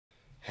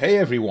Hey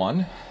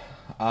everyone,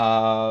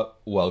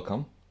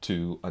 welcome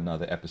to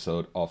another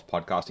episode of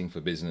Podcasting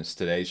for Business.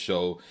 Today's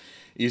show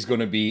is going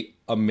to be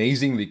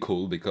amazingly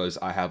cool because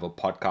I have a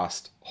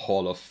podcast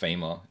Hall of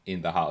Famer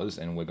in the house,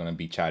 and we're going to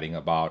be chatting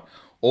about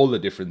all the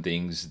different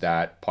things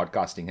that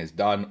podcasting has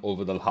done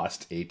over the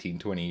last 18,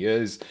 20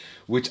 years,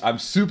 which I'm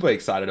super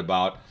excited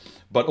about.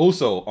 But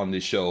also on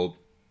this show,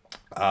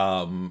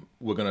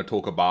 we're going to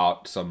talk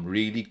about some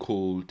really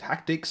cool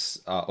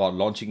tactics about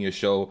launching your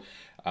show.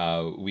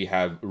 We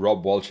have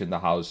Rob Walch in the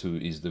house, who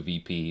is the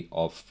VP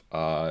of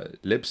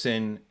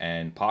Libsyn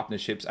and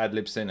partnerships at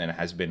Libsyn, and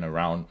has been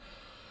around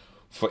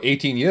for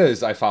 18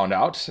 years, I found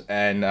out.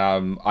 And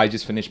I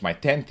just finished my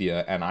 10th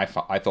year, and I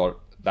thought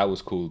that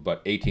was cool,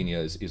 but 18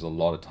 years is a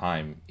lot of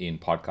time in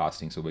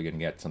podcasting, so we're going to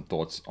get some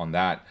thoughts on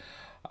that.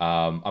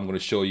 I'm going to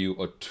show you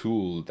a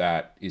tool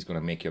that is going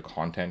to make your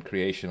content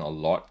creation a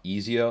lot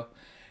easier.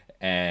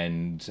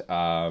 And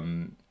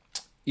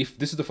if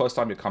this is the first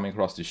time you're coming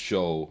across this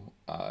show,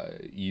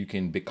 you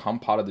can become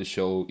part of the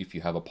show if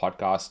you have a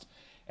podcast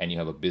and you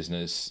have a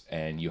business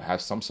and you have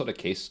some sort of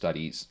case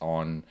studies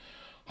on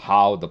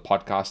how the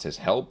podcast has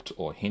helped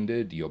or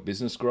hindered your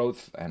business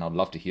growth. And I'd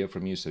love to hear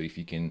from you. So if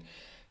you can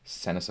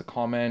send us a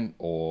comment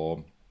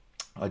or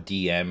a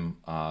DM,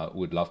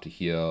 would love to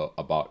hear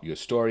about your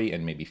story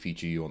and maybe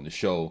feature you on the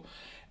show.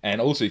 And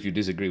also, if you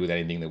disagree with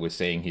anything that we're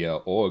saying here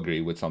or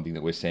agree with something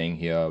that we're saying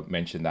here,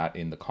 mention that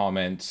in the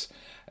comments.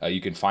 You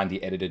can find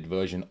the edited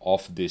version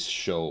of this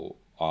show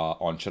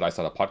on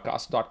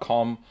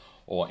shouldistartapodcast.com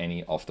or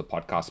any of the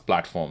podcast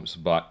platforms.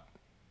 But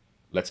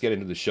let's get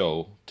into the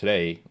show.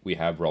 Today, we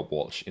have Rob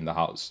Walch in the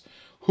house,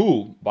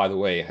 who, by the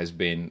way, has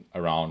been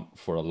around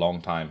for a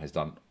long time, has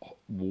done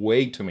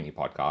way too many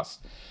podcasts,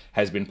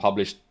 has been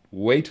published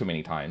way too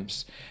many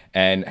times,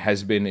 and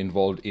has been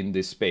involved in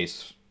this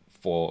space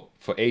for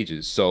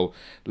ages. So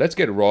let's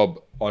get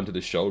Rob onto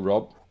the show.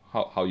 Rob,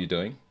 how are you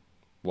doing?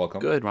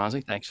 Welcome. Good,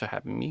 Ronsley. Thanks for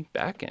having me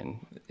back,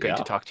 and great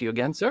to talk to you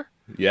again, sir.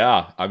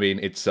 Yeah, I mean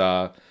it's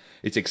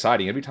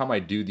exciting. Every time I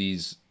do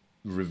these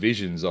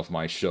revisions of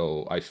my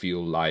show, I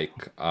feel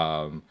like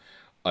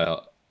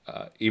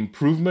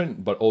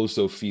improvement, but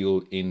also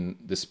feel in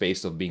the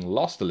space of being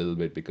lost a little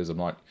bit because I'm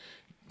not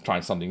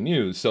trying something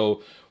new.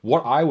 So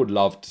what I would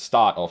love to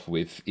start off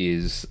with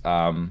is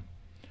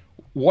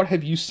what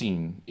have you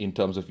seen in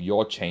terms of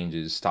your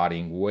changes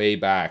starting way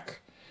back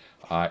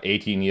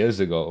 18 years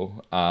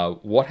ago?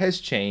 What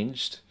has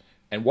changed,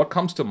 and what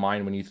comes to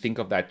mind when you think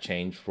of that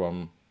change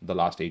from the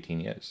last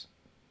 18 years?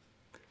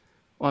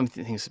 Well,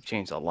 things have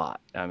changed a lot.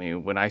 I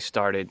mean, when I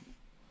started,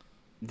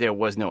 there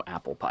was no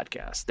Apple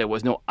Podcast. There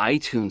was no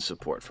iTunes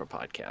support for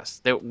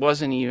podcasts. There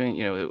wasn't even,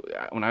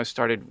 when I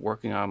started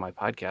working on my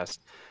podcast,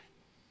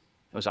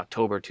 it was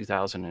October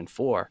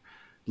 2004.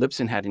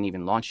 Libsyn hadn't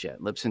even launched yet.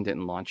 Libsyn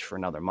didn't launch for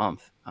another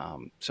month.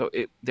 So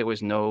there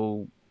was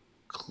no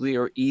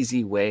clear,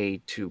 easy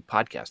way to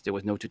podcast. There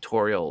was no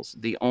tutorials.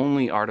 The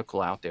only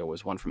article out there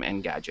was one from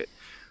Engadget,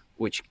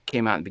 which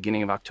came out in the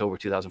beginning of October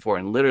 2004.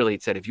 And literally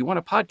it said, if you want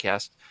a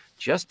podcast,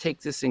 just take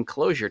this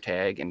enclosure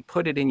tag and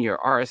put it in your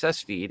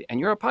RSS feed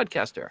and you're a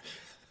podcaster.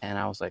 And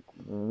I was like,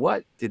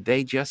 what did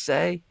they just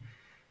say?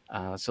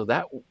 So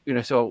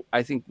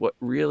I think what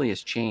really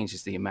has changed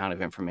is the amount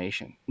of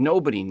information.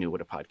 Nobody knew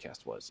what a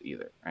podcast was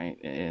either, right?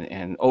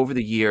 And over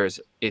the years,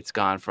 it's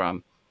gone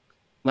from,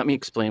 let me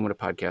explain what a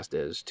podcast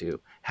is,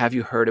 to have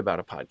you heard about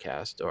a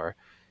podcast, or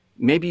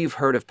maybe you've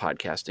heard of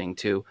podcasting,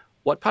 to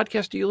what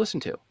podcast do you listen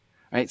to,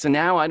 right? So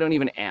now I don't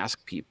even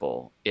ask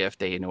people if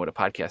they know what a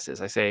podcast is.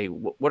 I say,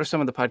 what are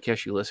some of the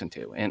podcasts you listen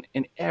to? And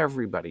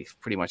everybody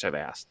pretty much I've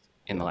asked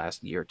in the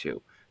last year or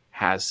two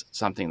has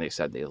something they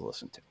said they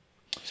listen to.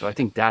 So I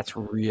think that's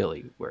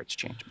really where it's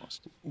changed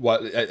most. Well,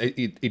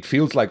 it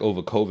feels like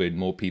over COVID,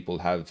 more people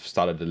have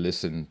started to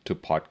listen to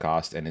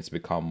podcasts and it's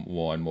become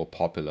more and more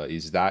popular.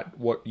 Is that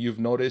what you've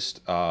noticed?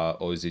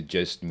 Or is it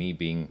just me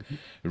being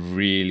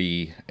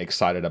really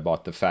excited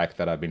about the fact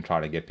that I've been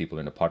trying to get people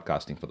into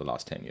podcasting for the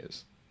last 10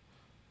 years?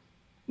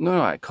 No,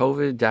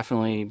 COVID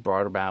definitely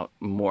brought about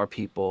more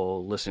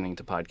people listening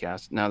to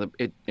podcasts. Now,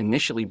 it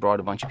initially brought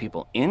a bunch of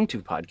people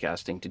into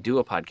podcasting to do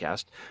a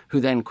podcast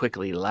who then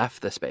quickly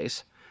left the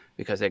space,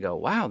 because they go,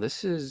 wow,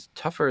 this is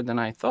tougher than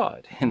I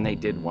thought. And they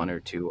did 1 or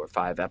 2 or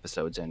 5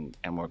 episodes and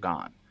were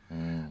gone.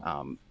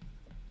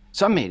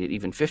 Some made it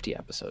even 50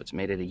 episodes,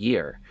 made it a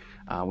year.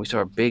 We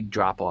saw a big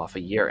drop off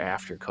a year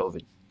after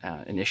COVID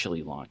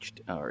initially launched,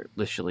 or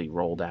initially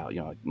rolled out,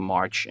 like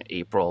March,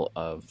 April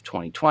of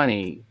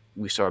 2020.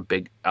 We saw a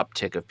big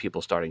uptick of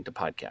people starting to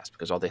podcast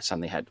because all of a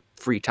sudden they had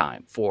free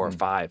time, 4 or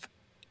 5,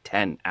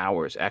 10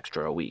 hours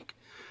extra a week,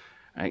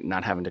 right?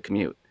 Not having to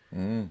commute.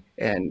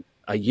 And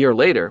a year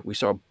later, we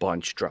saw a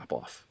bunch drop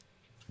off.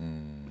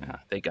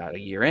 They got a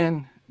year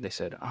in. They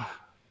said,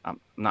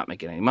 I'm not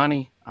making any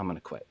money. I'm going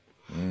to quit.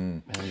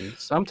 And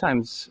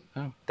sometimes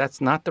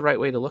that's not the right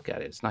way to look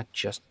at it. It's not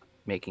just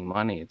making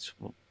money. It's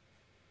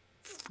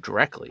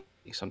directly.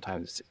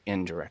 Sometimes it's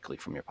indirectly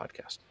from your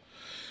podcast.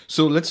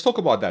 So let's talk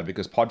about that,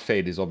 because pod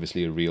fade is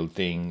obviously a real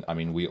thing. I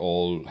mean, we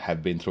all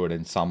have been through it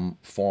in some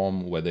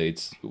form, whether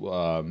it's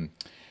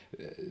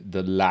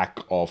the lack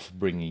of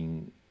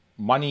bringing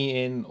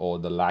money in, or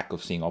the lack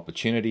of seeing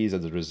opportunities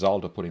as a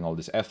result of putting all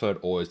this effort,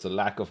 or is the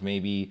lack of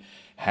maybe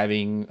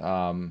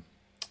having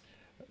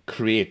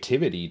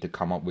creativity to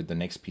come up with the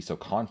next piece of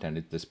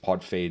content? This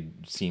pod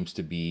fade seems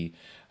to be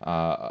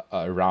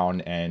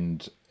around,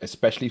 and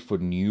especially for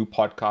new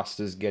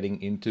podcasters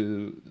getting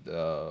into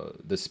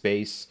the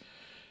space,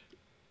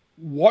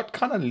 what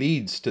kind of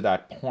leads to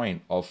that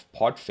point of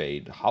pod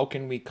fade? How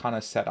can we kind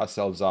of set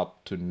ourselves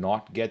up to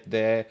not get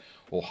there?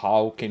 Or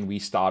how can we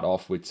start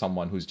off with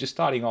someone who's just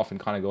starting off and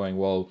kind of going,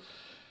 well,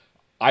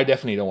 I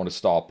definitely don't want to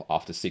stop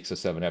after 6 or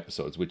 7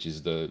 episodes, which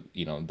is the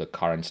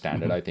current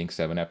standard. Mm-hmm. I think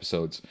 7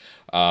 episodes.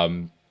 I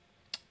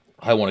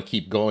want to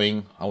keep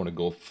going. I want to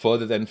go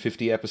further than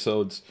 50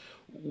 episodes.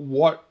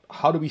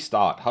 How do we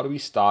start? How do we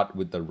start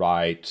with the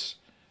right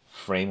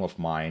frame of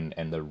mind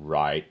and the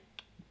right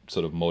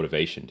sort of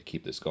motivation to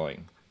keep this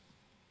going?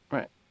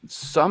 Right.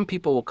 Some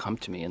people will come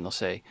to me and they'll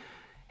say,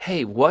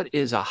 hey, what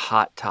is a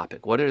hot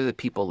topic? What are the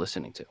people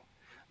listening to?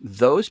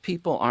 Those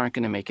people aren't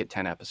going to make it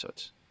 10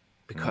 episodes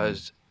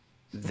because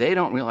they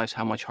don't realize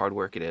how much hard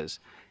work it is.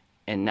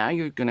 And now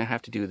you're going to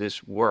have to do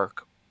this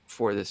work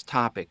for this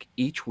topic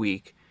each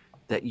week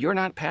that you're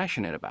not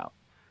passionate about.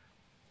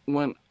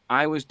 When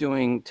I was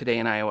doing Today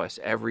in iOS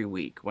every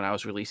week, when I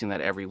was releasing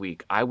that every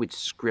week, I would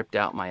script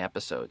out my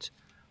episodes.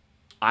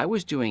 I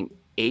was doing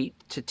 8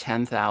 to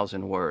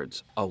 10,000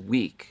 words a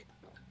week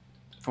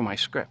for my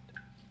script.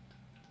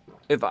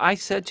 If I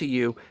said to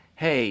you,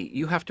 hey,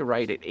 you have to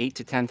write an 8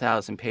 to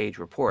 10,000 page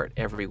report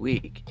every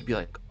week, you'd be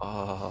like,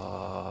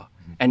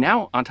 And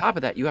now on top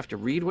of that, you have to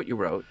read what you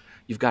wrote.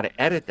 You've got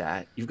to edit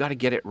that. You've got to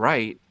get it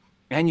right,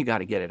 and you got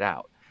to get it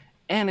out.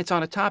 And it's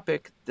on a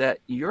topic that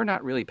you're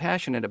not really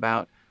passionate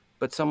about,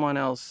 but someone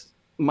else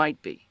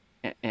might be.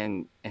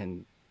 And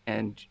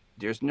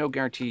there's no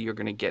guarantee you're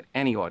going to get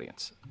any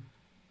audience.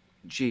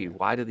 Gee,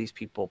 why do these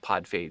people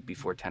pod fade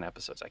before 10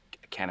 episodes? I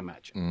can't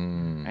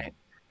imagine. Right?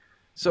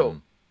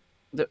 So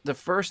the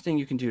first thing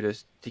you can do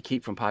to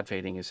keep from pod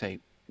fading is say,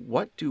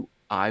 what do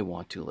I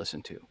want to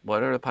listen to?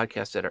 What are the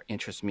podcasts that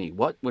interest me?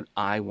 What would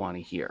I want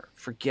to hear?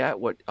 Forget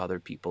what other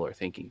people are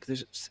thinking.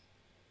 There's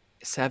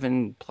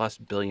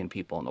 7+ billion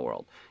people in the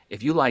world.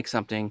 If you like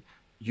something,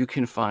 you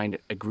can find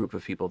a group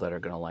of people that are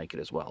going to like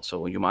it as well.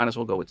 So you might as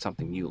well go with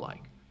something you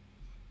like.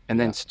 And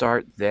then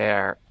start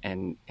there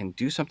and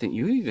do something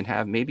you even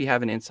maybe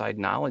have an inside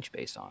knowledge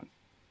base on.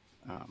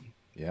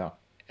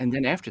 And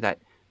then after that,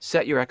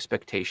 set your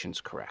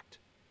expectations correct.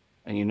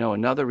 And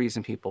another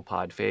reason people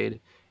pod fade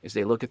is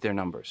they look at their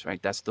numbers,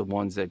 right? That's the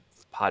ones that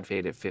pod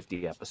fade at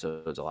 50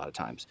 episodes a lot of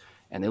times.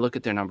 And they look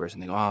at their numbers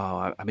and they go,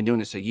 oh, I've been doing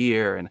this a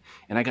year and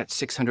I got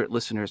 600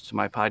 listeners to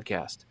my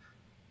podcast.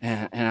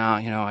 And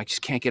I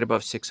just can't get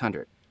above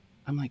 600.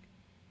 I'm like,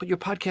 but your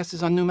podcast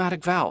is on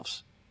pneumatic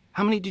valves.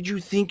 How many did you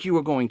think you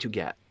were going to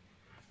get,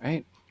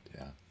 right?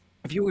 Yeah.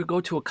 If you were to go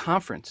to a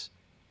conference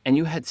and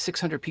you had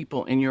 600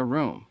 people in your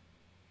room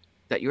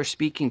that you're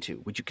speaking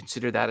to, would you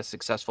consider that a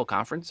successful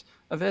conference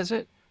a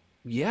visit?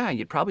 Yeah,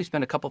 you'd probably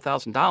spend a couple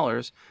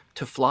 $1,000s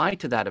to fly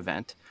to that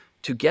event,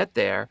 to get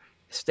there,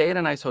 stay at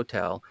a nice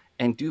hotel,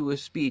 and do a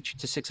speech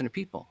to 600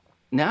 people.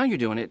 Now you're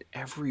doing it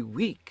every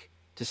week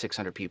to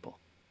 600 people,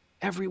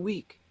 every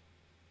week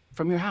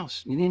from your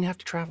house. You didn't have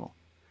to travel.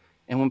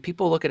 And when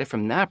people look at it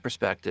from that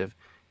perspective,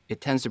 it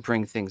tends to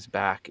bring things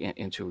back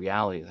into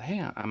reality.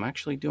 Hey, I'm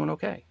actually doing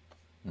okay.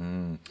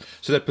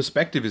 So that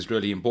perspective is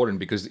really important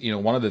because,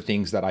 one of the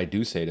things that I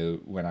do say to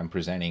when I'm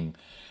presenting,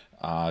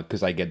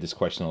 because I get this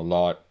question a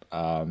lot,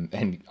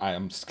 and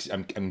I'm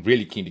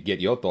really keen to get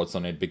your thoughts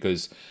on it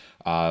because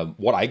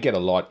what I get a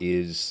lot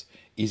is,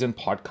 isn't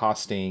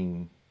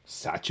podcasting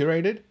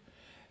saturated?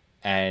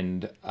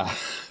 And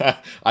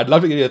I'd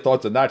love to get your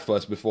thoughts on that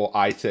first before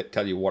I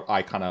tell you what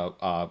I kind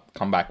of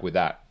come back with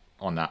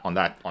on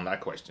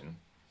that question.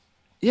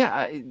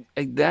 Yeah,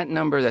 that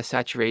number, that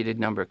saturated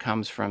number,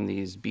 comes from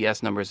these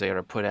BS numbers that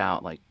are put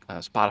out. Like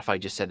Spotify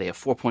just said they have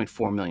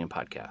 4.4 million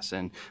podcasts,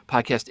 and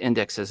Podcast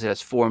Index says it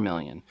has 4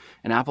 million,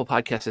 and Apple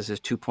Podcasts says it has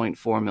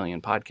 2.4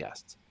 million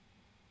podcasts.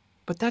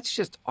 But that's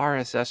just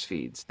RSS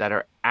feeds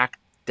that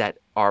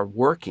are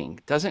working.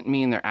 Doesn't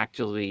mean they're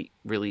actually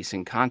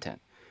releasing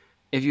content.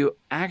 If you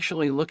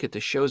actually look at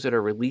the shows that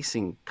are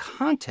releasing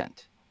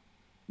content,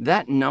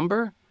 that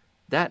number,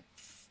 that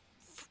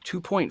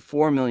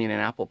 2.4 million in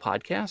Apple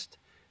Podcast,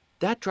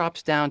 that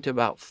drops down to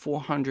about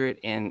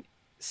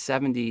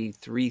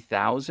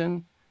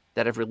 473,000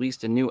 that have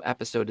released a new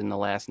episode in the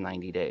last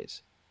 90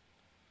 days.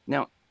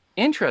 Now,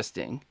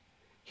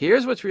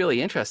 here's what's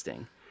really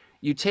interesting.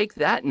 You take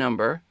that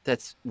number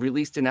that's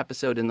released an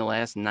episode in the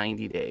last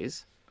 90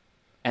 days,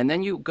 and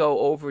then you go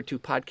over to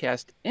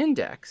Podcast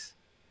Index,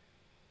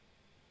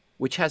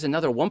 which has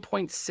another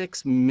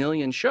 1.6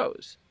 million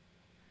shows.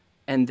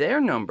 And their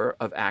number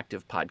of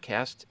active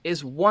podcasts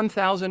is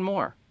 1,000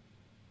 more.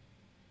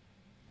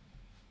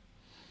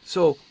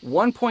 So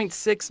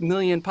 1.6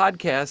 million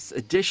podcasts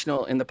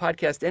additional in the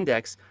Podcast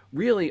Index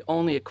really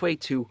only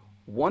equate to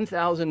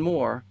 1,000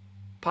 more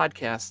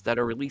podcasts that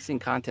are releasing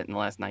content in the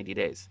last 90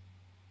 days.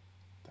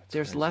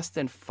 There's crazy. less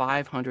than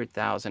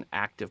 500,000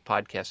 active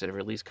podcasts that have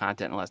released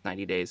content in the last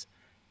 90 days.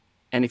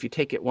 And if you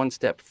take it one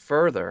step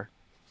further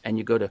and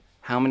you go to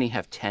how many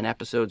have 10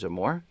 episodes or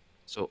more,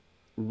 so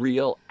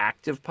real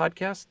active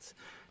podcasts,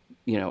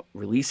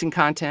 releasing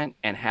content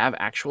and have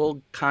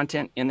actual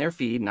content in their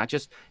feed, not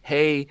just,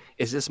 hey,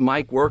 is this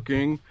mic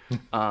working?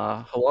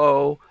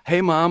 Hello,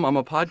 hey, mom, I'm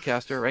a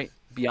podcaster, right?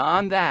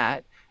 Beyond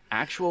that,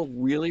 actual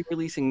really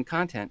releasing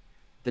content,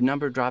 the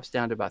number drops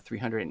down to about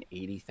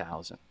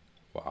 380,000.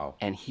 Wow.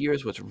 And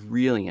here's what's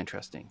really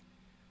interesting.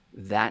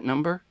 That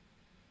number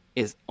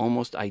is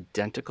almost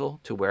identical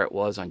to where it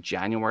was on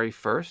January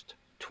 1st,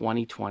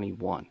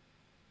 2021.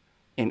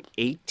 In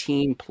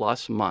 18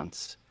 plus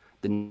months,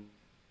 the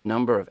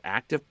number of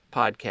active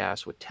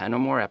podcasts with 10 or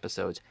more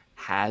episodes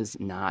has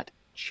not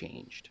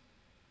changed.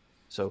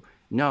 So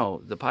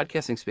no, the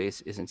podcasting space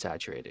isn't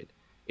saturated.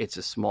 It's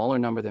a smaller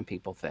number than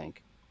people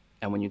think.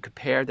 And when you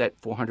compare that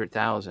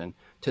 400,000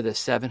 to the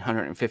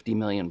 750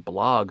 million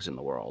blogs in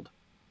the world,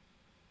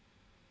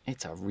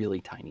 it's a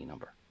really tiny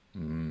number.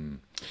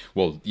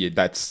 Well, yeah,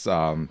 that's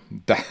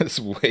that's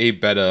way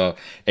better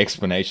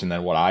explanation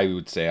than what I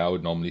would say. I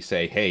would normally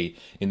say, hey,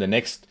 in the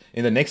next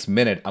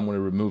minute, I'm going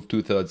to remove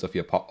 2/3 of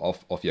your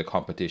of your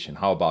competition.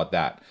 How about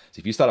that? So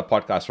if you start a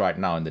podcast right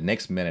now, in the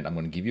next minute, I'm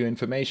going to give you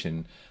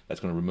information that's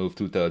going to remove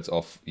 2/3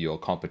 of your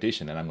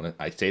competition, and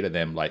I say to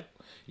them, like,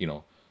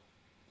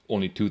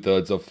 only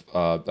 2/3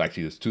 of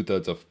actually there's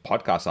 2/3 of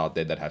podcasts out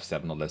there that have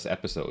 7 or less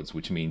episodes,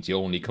 which means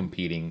you're only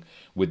competing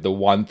with the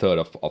 1/3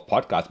 of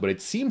podcasts. But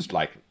it seems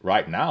like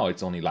right now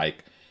it's only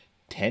like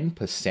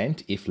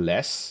 10%, if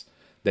less,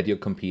 that you're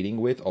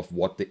competing with of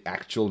what the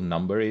actual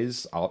number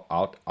is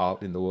out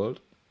in the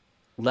world.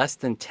 Less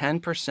than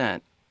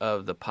 10%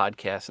 of the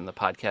podcasts in the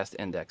podcast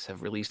index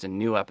have released a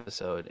new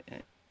episode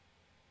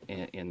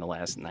in the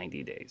last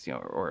 90 days,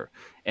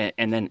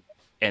 and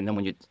then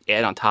when you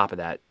add on top of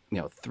that,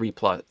 3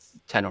 plus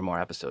 10 or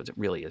more episodes,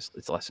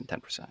 it's less than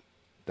 10%.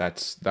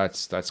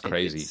 That's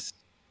crazy.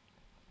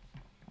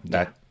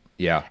 Yeah.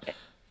 Yeah.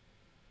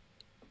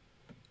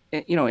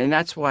 And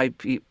that's why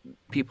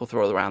people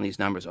throw around these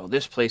numbers. Oh,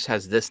 this place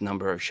has this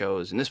number of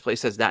shows, and this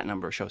place has that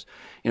number of shows.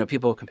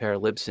 People compare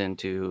Libsyn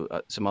to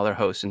some other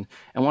hosts, and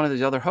one of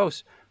these other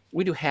hosts,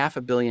 we do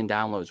 500 million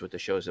downloads with the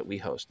shows that we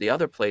host. The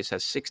other place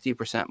has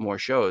 60% more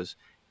shows,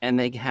 and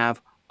they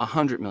have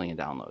 100 million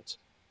downloads.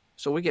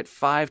 So we get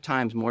 5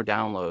 times more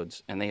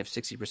downloads, and they have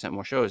 60%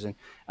 more shows. And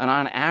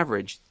on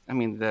average,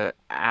 the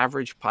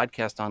average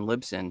podcast on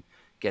Libsyn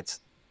gets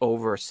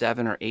over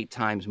 7 or 8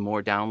 times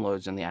more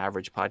downloads than the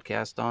average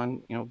podcast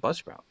on,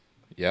 Buzzsprout.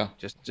 Yeah.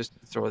 Just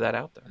throw that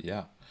out there.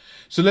 Yeah.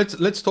 So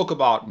let's talk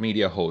about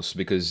media hosts,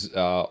 because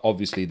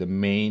obviously the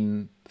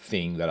main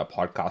thing that a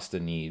podcaster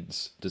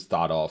needs to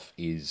start off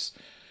is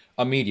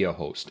a media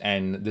host.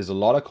 And there's a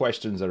lot of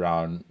questions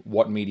around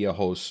what media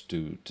hosts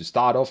to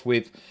start off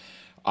with.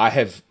 I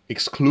have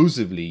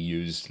exclusively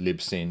used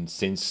Libsyn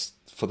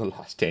for the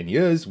last 10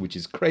 years, which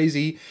is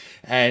crazy.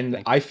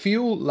 And I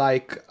feel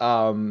like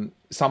some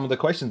of the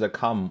questions that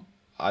come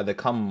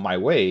my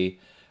way,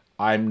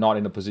 I'm not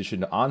in a position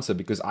to answer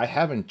because I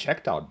haven't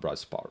checked out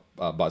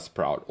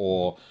Buzzsprout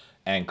or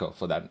Anchor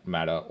for that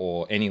matter,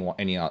 or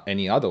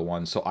any other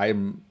one. So I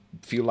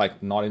feel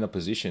like not in a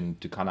position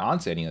to kind of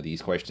answer any of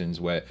these questions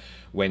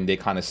when they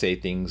kind of say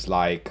things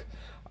like,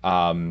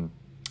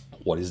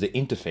 what is the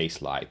interface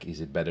like?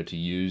 Is it better to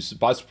use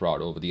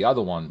Buzzsprout over the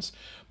other ones?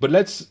 But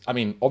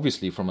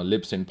obviously from a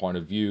Libsyn point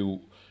of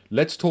view,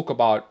 let's talk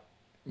about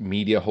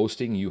media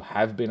hosting. You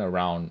have been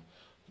around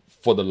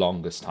for the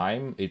longest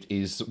time. It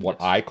is what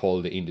I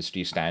call the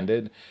industry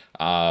standard,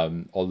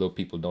 although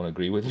people don't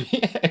agree with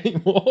me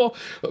anymore.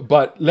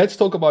 But let's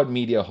talk about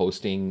media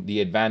hosting, the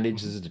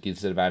advantages, the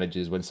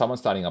disadvantages. When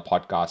someone's starting a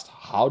podcast,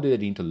 how do they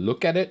need to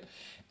look at it?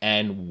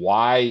 And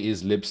why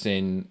is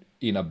Libsyn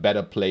in a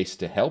better place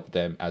to help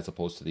them as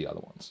opposed to the other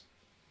ones?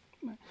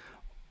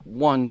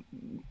 One,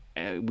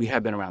 we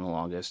have been around the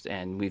longest,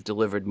 and we've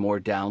delivered more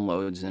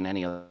downloads than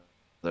any other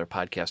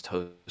podcast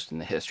host in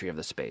the history of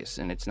the space,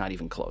 and it's not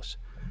even close.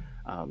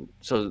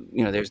 So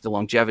there's the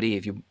longevity.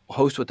 If you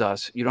host with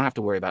us, you don't have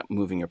to worry about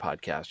moving your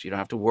podcast. You don't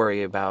have to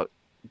worry about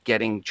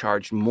getting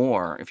charged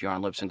more if you're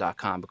on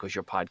Libsyn.com because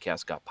your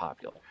podcast got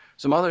popular.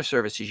 Some other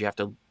services, you have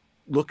to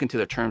look into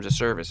the terms of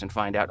service and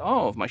find out,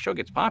 if my show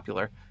gets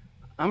popular,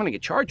 I'm going to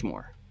get charged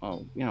more.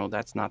 Well,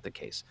 that's not the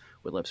case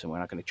with Libsyn. We're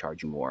not going to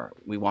charge you more.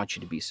 We want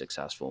you to be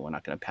successful. We're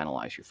not going to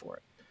penalize you for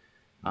it.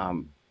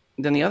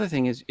 Then the other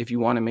thing is, if you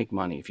want to make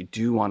money, if you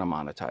do want to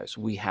monetize,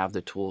 we have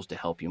the tools to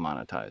help you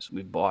monetize.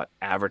 We've bought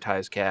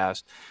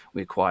AdvertiseCast.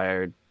 We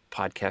acquired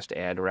Podcast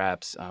Ad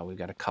Reps. We've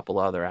got a couple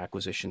other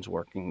acquisitions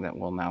working that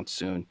we'll announce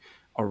soon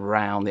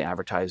around the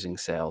advertising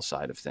sales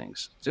side of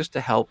things, just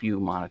to help you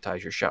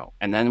monetize your show.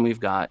 And then we've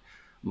got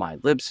My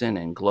Libsyn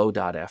and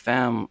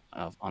Glow.fm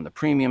on the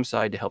premium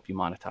side to help you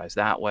monetize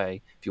that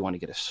way. If you want to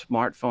get a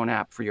smartphone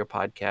app for your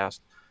podcast,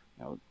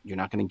 you're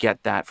not going to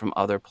get that from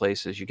other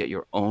places. You get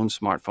your own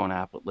smartphone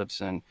app with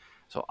Libsyn,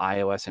 so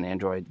iOS and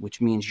Android,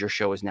 which means your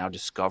show is now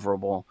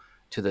discoverable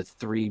to the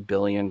 3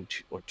 billion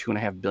or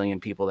 2.5 billion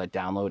people that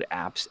download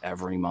apps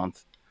every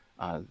month,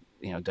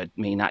 that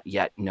may not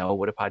yet know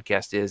what a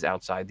podcast is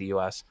outside the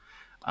US,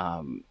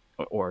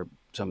 or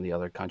some of the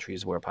other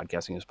countries where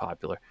podcasting is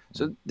popular.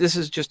 So this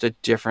is just a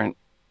different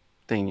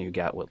thing you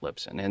get with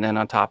Libsyn. And then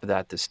on top of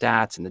that, the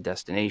stats and the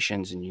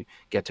destinations, and you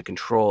get to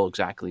control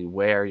exactly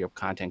where your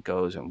content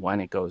goes and when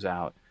it goes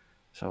out.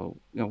 So,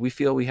 we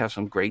feel we have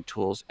some great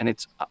tools, and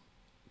it's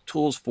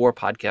tools for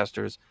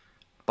podcasters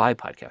by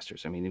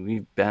podcasters. I mean,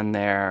 we've been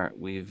there,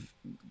 we've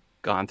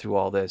gone through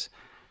all this,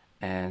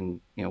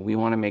 and we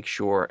want to make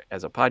sure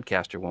as a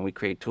podcaster, when we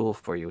create tools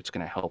for you, it's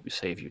going to help you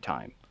save you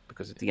time,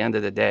 because at the end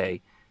of the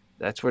day,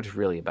 that's what it's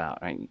really about,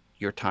 right?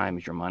 Your time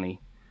is your money,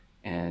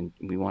 and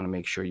we want to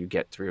make sure you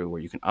get through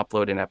where you can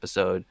upload an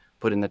episode,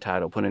 put in the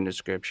title, put in the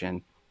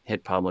description,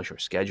 hit publish, or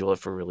schedule it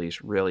for release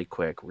really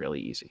quick,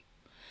 really easy.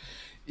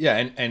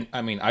 Yeah, and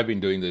I mean, I've been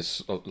doing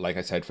this, like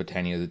I said, for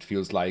 10 years. It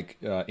feels like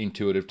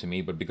intuitive to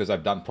me, but because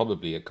I've done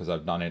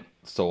it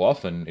so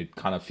often, it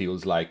kind of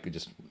feels like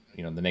just,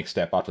 the next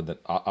step after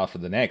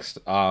the next.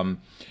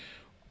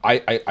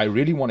 I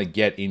really want to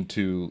get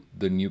into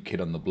the new kid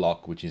on the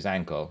block, which is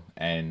Anchor,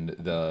 and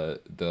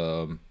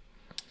the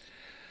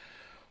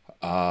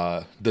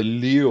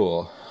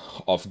lure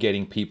of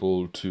getting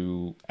people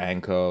to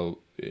Anchor,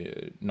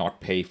 not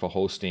pay for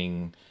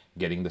hosting,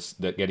 getting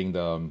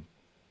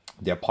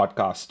their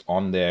podcast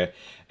on there.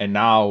 And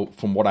now,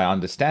 from what I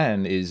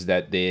understand, is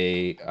that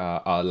they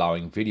are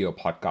allowing video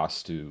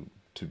podcasts to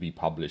be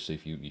published. So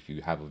if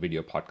you have a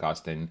video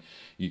podcast, then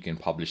you can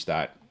publish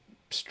that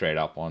straight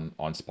up on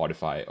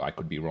Spotify. I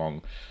could be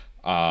wrong.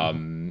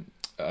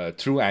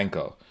 Through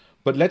Anchor.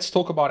 But let's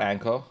talk about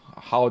Anchor,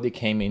 how they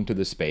came into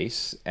the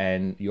space,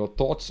 and your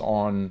thoughts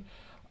on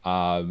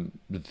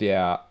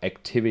their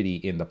activity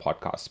in the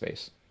podcast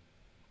space.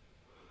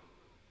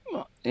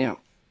 Well,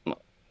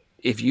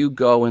 if you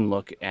go and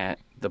look at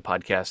the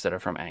podcasts that are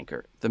from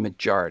Anchor, the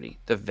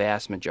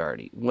vast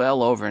majority,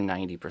 well over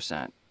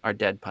 90%, are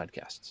dead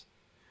podcasts.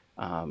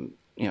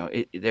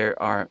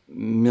 There are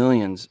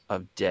millions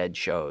of dead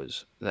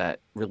shows that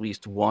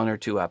released 1 or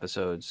 2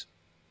 episodes,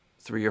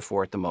 3 or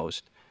 4 at the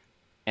most,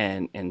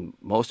 and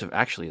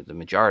actually the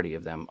majority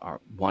of them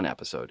are 1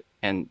 episode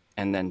and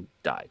then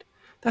died.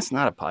 That's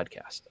not a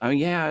podcast. I mean,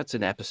 yeah, it's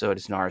an episode,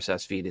 it's an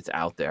RSS feed, it's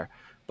out there,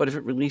 but if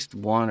it released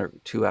 1 or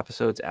 2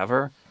 episodes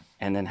ever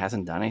and then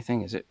hasn't done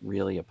anything, is it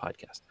really a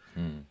podcast?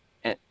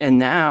 And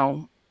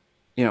now,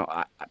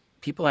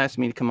 people ask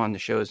me to come on the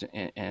shows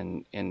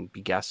and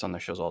be guests on the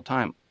shows all the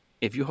time.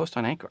 If you host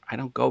on Anchor, I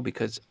don't go,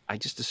 because I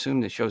just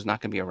assume the show's not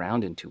going to be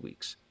around in 2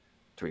 weeks,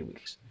 3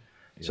 weeks.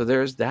 Yeah. So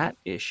there's that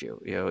issue.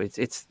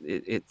 It's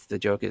the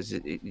joke is,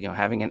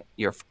 having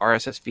your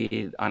RSS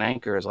feed on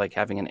Anchor is like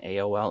having an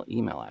AOL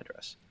email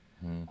address,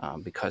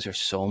 because there's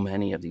so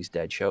many of these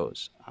dead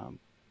shows.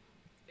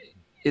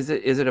 Is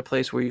it a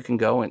place where you can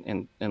go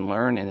and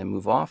learn and then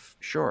move off?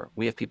 Sure.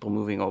 We have people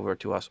moving over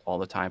to us all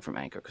the time from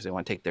Anchor because they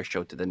want to take their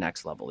show to the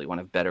next level. They want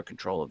to have better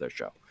control of their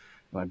show.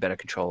 They want better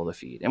control of the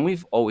feed. And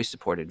we've always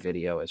supported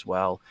video as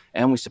well.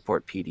 And we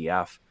support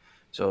PDF.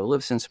 So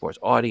Libsyn supports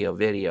audio,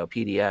 video,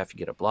 PDF. You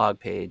get a blog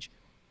page.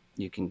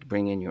 You can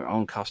bring in your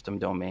own custom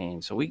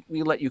domain. So we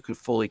let you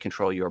fully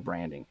control your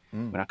branding.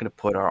 We're not going to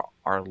put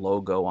our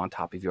logo on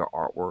top of your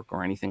artwork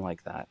or anything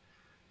like that.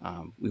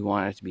 We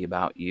want it to be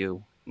about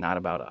you, not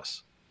about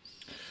us.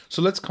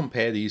 So let's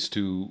compare these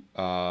two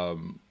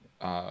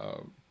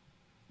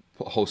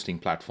hosting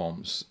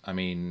platforms. I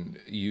mean,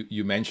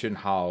 you mentioned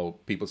how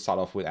people start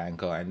off with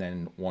Anchor and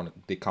then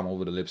they come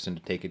over to Libsyn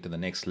to take it to the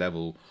next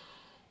level.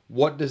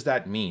 What does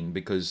that mean?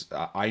 Because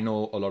I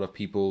know a lot of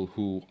people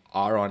who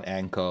are on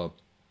Anchor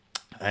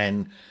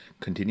and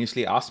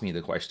continuously ask me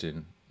the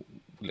question,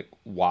 like,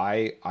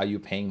 why are you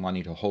paying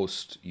money to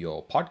host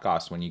your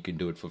podcast when you can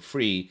do it for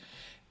free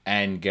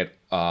and get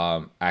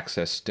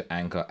access to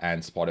Anchor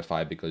and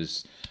Spotify,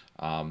 because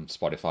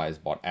Spotify has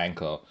bought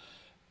Anchor?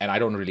 And I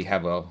don't really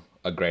have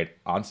a great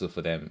answer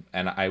for them.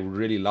 And I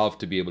really love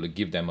to be able to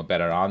give them a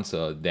better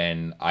answer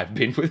than I've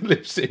been with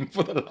Libsyn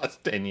for the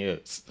last 10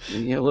 years.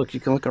 Look, you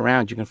can look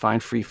around, you can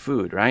find free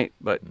food, right?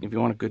 But if you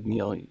want a good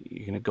meal,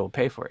 you're going to go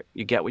pay for it.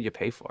 You get what you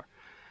pay for.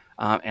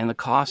 And the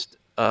cost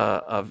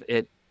of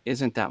it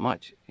isn't that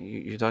much.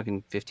 You're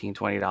talking $15,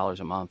 $20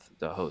 a month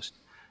to host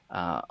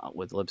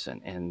with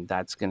Libsyn, and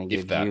that's going to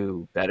give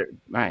you better,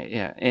 right?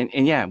 Yeah,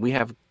 and yeah, we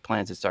have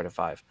plans that start at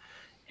 $5,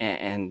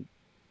 and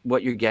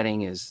what you're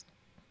getting is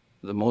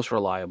the most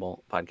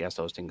reliable podcast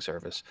hosting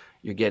service.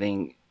 You're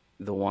getting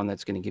the one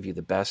that's going to give you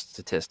the best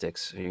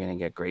statistics. You're going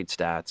to get great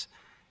stats,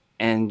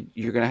 and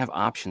you're going to have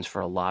options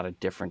for a lot of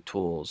different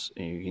tools.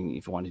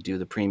 If you want to do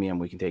the premium,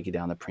 we can take you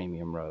down the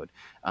premium road.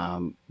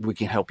 We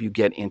can help you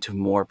get into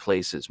more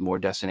places, more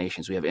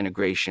destinations. We have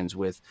integrations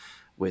with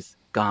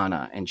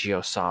Ghana and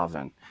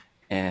JioSaavn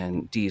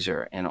and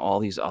Deezer and all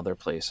these other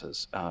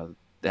places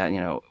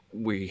that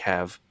we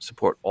have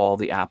support all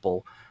the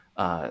Apple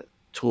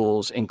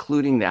tools,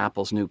 including the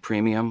Apple's new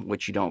Premium,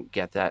 which you don't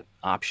get that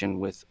option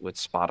with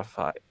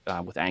Spotify,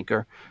 with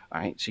Anchor.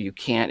 All right, so you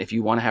can't, if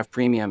you want to have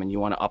Premium and you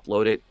want to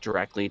upload it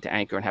directly to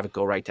Anchor and have it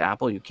go right to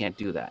Apple, you can't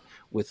do that.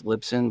 With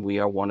Libsyn, we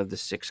are one of the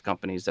 6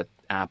 companies that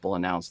Apple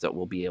announced that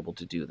will be able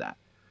to do that.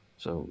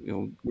 So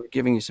we're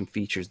giving you some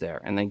features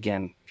there. And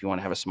again, if you want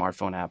to have a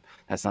smartphone app,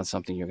 that's not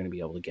something you're going to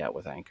be able to get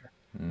with Anchor.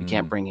 You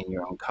can't bring in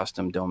your own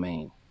custom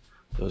domain.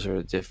 Those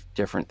are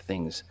different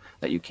things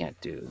that you can't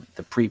do.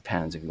 The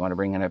prepends, if you want to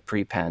bring in a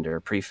prepend or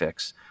a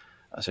prefix,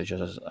 such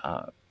as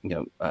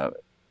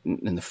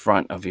in the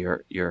front of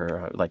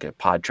your like a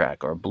pod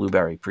track or a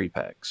Blueberry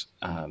prefix,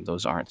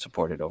 those aren't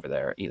supported over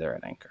there either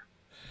at Anchor.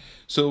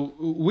 So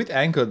with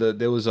Anchor,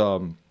 there was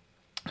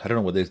I don't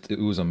know whether it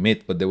was a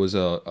myth, but there was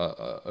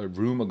a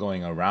rumor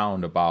going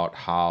around about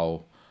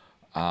how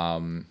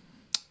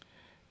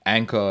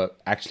Anchor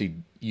actually,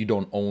 you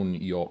don't own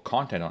your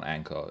content on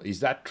Anchor. Is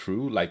that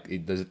true?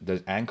 Like,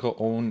 does Anchor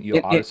own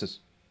your artists?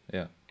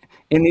 Yeah.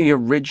 In the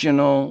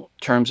original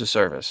terms of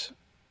service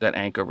that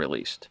Anchor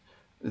released,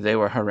 they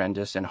were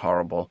horrendous and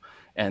horrible,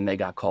 and they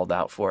got called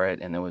out for it,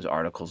 and there was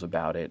articles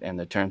about it. And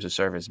the terms of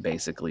service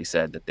basically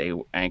said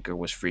that Anchor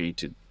was free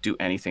to do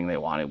anything they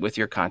wanted with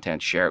your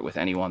content, share it with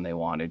anyone they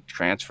wanted,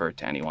 transfer it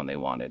to anyone they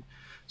wanted.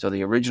 So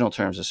the original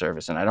terms of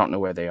service, and I don't know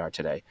where they are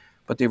today,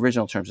 but the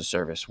original terms of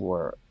service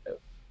were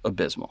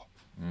abysmal.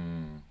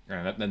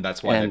 And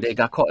that's why they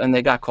got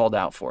called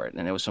out for it,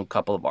 and there was some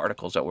couple of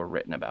articles that were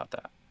written about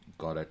that.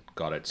 Got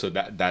it. So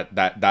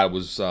that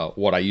was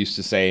what I used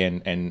to say,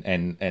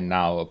 and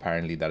now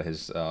apparently that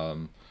has,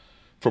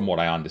 from what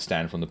I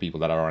understand from the people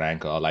that are on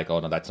Anchor, are like, oh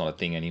no, that's not a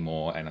thing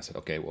anymore. And I said,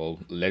 okay, well,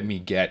 let me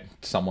get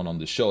someone on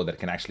the show that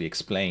can actually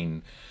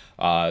explain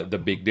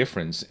the big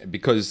difference,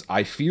 because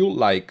I feel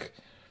like,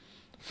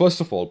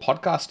 first of all,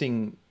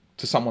 podcasting,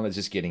 to someone that's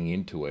just getting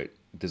into it,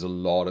 there's a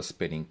lot of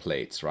spinning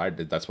plates, right?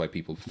 That's why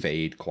people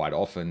fade quite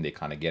often. They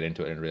kind of get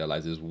into it and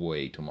realize there's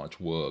way too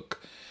much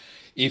work.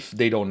 If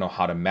they don't know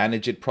how to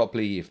manage it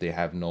properly, if they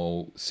have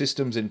no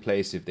systems in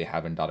place, if they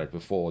haven't done it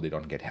before, they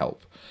don't get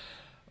help.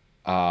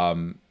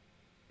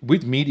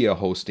 With media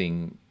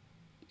hosting,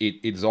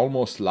 it's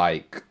almost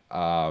like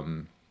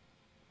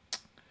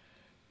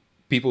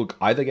people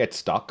either get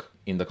stuck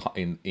in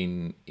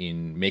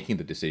making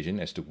the decision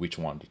as to which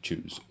one to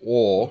choose,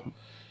 or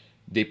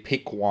they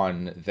pick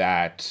one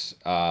that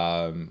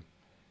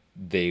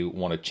they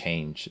want to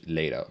change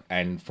later.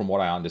 And from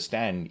what I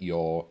understand,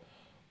 your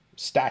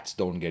stats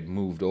don't get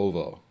moved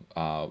over.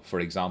 For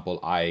example,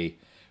 I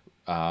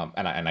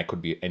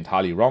could be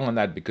entirely wrong on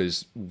that,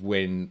 because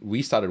when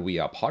we started We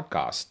Are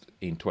Podcast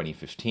in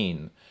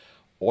 2015,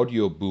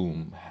 Audio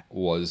Boom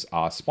was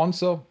our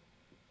sponsor,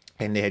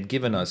 and they had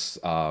given us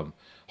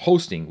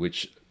hosting,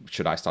 which,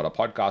 Should I Start a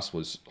Podcast,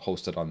 was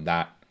hosted on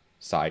that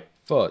site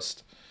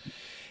first.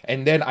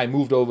 And then I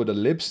moved over to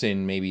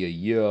Libsyn maybe a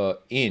year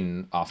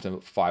in, after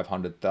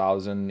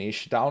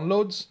 500,000-ish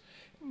downloads,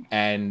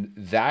 and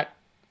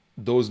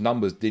those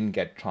numbers didn't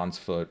get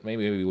transferred.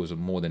 Maybe it was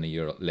more than a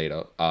year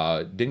later.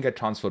 Didn't get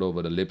transferred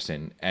over to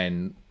Libsyn,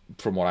 and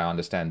from what I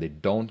understand, they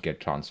don't get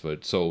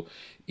transferred. So,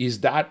 is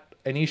that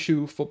an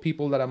issue for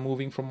people that are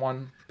moving from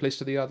one place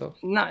to the other?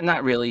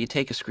 Not really. You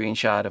take a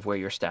screenshot of where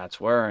your stats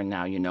were, and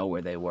now you know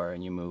where they were,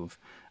 and you move.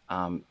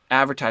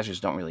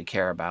 Advertisers don't really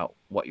care about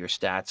what your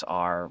stats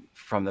are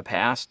from the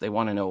past. They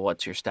want to know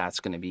what's your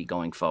stats going to be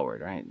going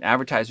forward, right?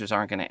 Advertisers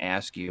aren't going to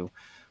ask you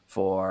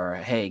for,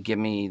 hey, give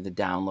me the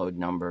download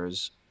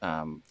numbers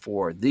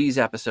for these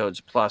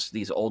episodes plus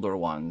these older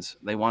ones.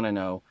 They want to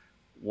know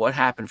what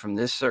happened from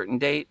this certain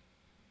date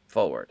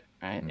forward,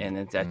 right?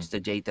 And that's the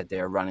date that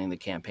they're running the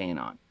campaign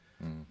on.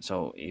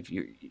 So if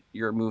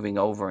you're moving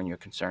over and you're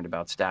concerned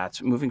about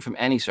stats, moving from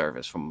any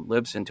service, from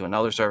Libsyn to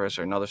another service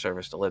or another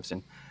service to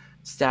Libsyn,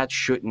 stats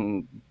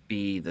shouldn't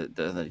be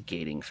the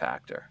gating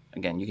factor.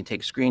 Again, you can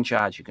take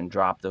screenshots, you can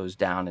drop those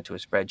down into a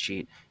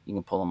spreadsheet, you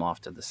can pull them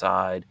off to the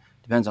side.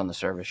 Depends on the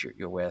service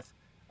you're with.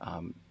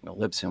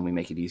 Libsyn, we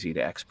make it easy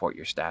to export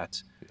your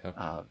stats.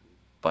 Yeah.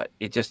 But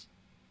it just,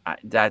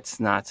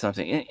 that's not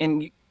something,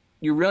 and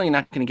you're really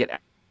not going to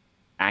get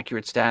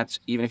accurate stats,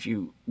 even if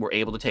you were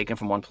able to take them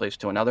from one place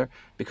to another,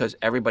 because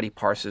everybody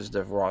parses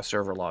the raw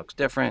server logs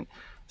different.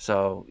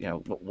 So,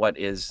 what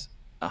is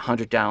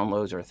 100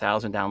 downloads or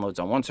 1,000 downloads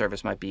on one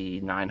service might be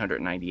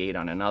 998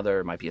 on another,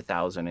 it might be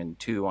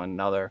 1,002 on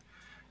another.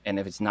 And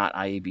if it's not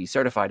IAB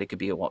certified, it could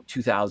be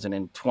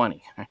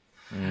 2,020.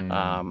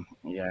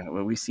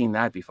 We've seen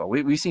that before.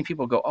 We've seen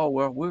people go, oh,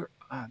 well,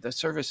 the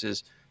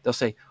services, they'll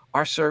say,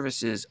 our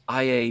service is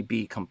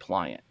IAB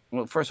compliant.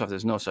 Well, first off,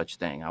 there's no such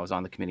thing. I was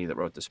on the committee that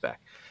wrote the spec.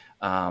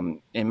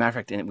 In matter of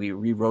fact, we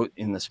rewrote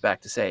in the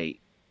spec to say,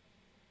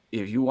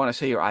 if you want to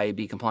say you're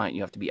IAB compliant,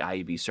 you have to be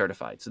IAB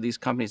certified. So these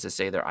companies that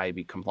say they're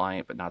IAB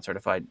compliant but not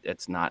certified,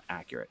 it's not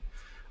accurate.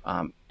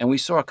 And we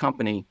saw a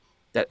company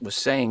that was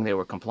saying they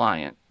were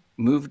compliant,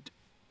 moved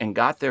and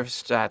got their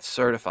stats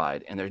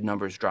certified, and their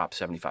numbers dropped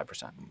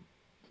 75%.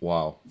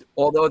 Wow.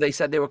 Although they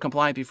said they were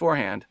compliant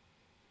beforehand,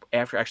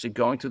 after actually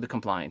going through the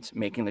compliance,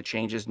 making the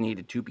changes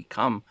needed to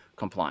become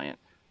compliant,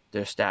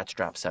 their stats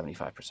drop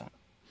 75%.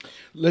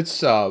 Let's,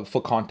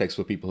 for context,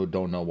 for people who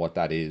don't know what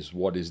that is,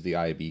 what is the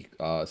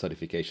IAB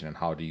certification and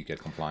how do you get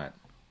compliant?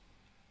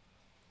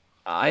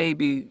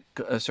 IAB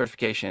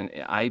certification,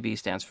 IAB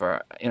stands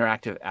for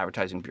Interactive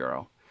Advertising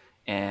Bureau,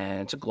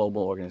 and it's a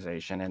global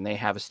organization, and they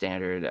have a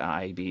standard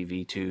IAB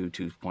V2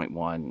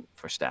 2.1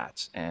 for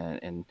stats.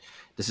 And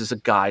this is a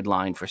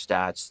guideline for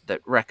stats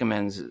that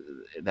recommends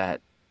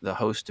that the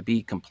host, to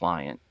be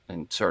compliant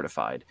and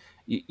certified,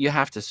 you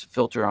have to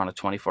filter on a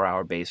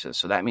 24-hour basis.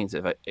 So that means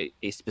if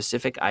a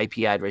specific IP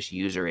address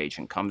user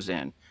agent comes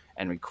in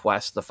and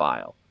requests the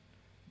file,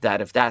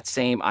 that if that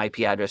same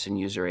IP address and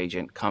user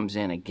agent comes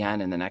in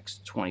again in the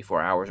next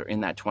 24 hours or in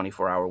that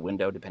 24-hour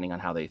window, depending on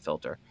how they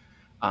filter,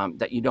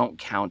 that you don't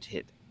count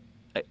it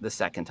the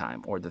second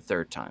time or the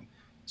third time.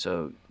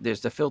 So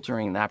there's the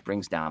filtering that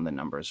brings down the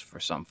numbers for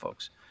some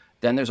folks.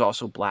 Then there's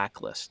also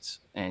blacklists,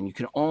 and you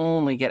can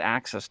only get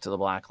access to the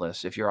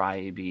blacklist if you're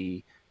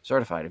IAB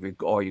certified,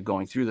 or you're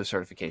going through the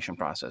certification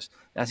process.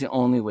 That's the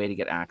only way to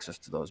get access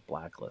to those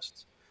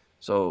blacklists.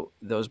 So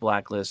those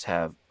blacklists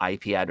have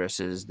IP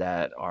addresses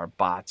that are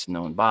bots,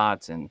 known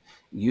bots, and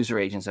user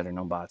agents that are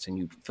known bots, and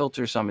you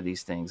filter some of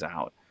these things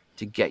out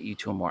to get you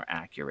to a more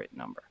accurate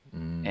number.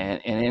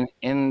 And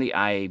in the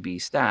IAB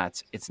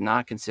stats, it's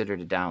not considered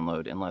a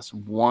download unless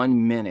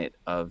 1 minute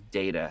of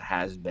data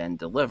has been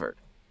delivered.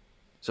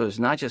 So it's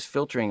not just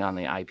filtering on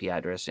the IP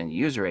address and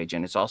user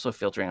agent, it's also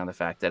filtering on the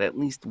fact that at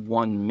least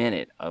 1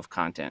 minute of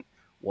content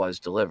was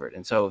delivered.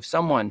 And so if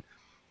someone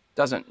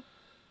doesn't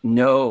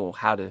know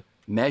how to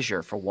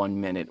measure for 1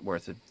 minute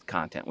worth of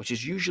content, which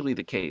is usually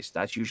the case,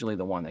 that's usually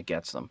the one that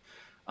gets them,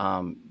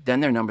 then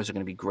their numbers are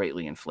going to be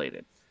greatly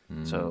inflated.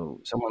 So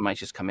someone might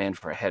just come in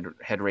for a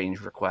head range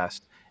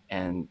request,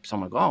 and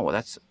someone go, oh,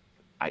 well,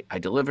 I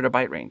delivered a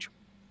byte range.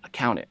 I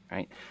count it,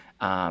 right?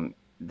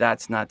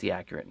 That's not the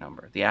accurate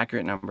number. The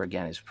accurate number,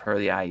 again, is per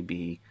the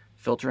IAB,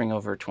 filtering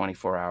over a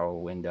 24-hour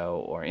window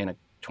or in a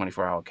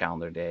 24-hour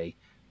calendar day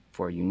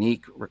for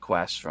unique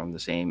requests from the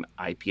same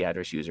IP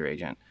address user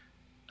agent,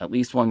 at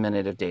least 1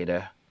 minute of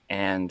data,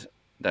 and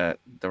the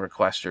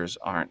requesters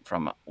aren't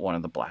from one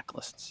of the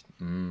blacklists.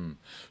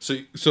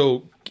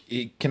 So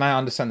can I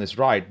understand this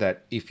right?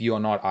 That if you're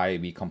not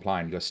IAB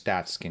compliant, your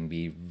stats can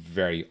be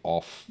very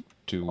off.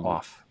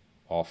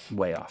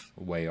 Way off.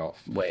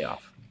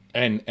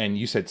 And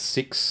you said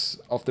 6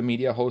 of the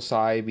media hosts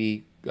are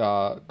IAB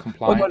Oh,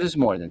 compliant. no, there's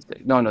more than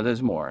 6. No,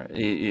 there's more.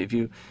 If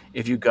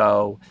you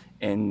go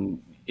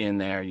and in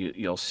there,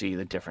 you'll see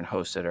the different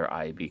hosts that are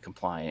IAB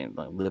compliant.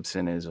 Like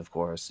Libsyn is, of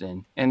course,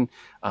 and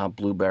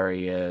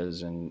Blueberry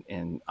is,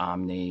 and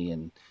Omni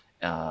and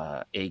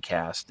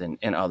Acast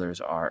and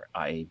others are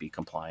IAB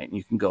compliant.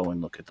 You can go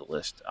and look at the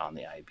list on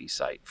the IAB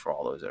site for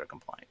all those that are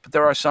compliant. But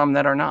there are some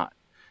that are not,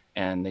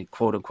 and they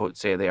quote unquote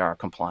say they are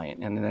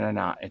compliant, and they're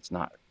not. It's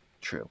not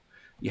true.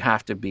 You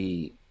have to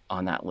be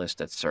on that list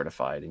that's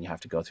certified, and you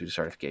have to go through the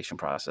certification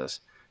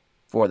process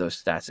for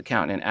those stats to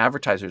count. And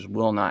advertisers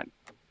will not,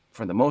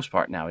 for the most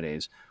part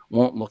nowadays,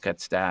 won't look at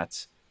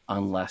stats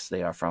unless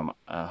they are from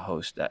a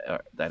host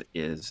that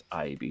is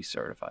IAB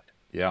certified.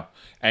 Yeah.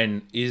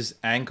 And is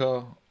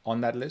Anchor on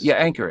that list? Yeah,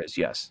 Anchor is,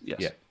 yes.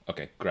 Yeah.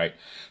 Okay, great.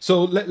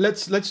 So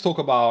let's talk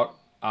about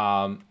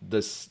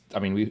this. I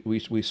mean,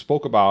 we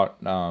spoke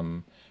about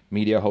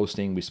media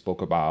hosting. We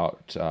spoke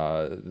about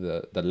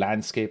the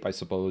landscape, I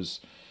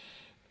suppose.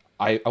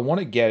 I want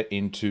to get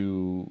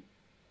into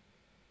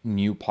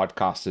new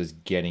podcasters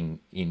getting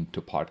into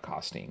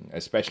podcasting,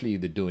 especially if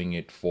they're doing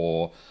it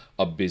for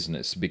a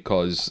business,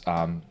 because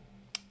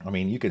I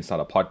mean, you can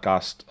start a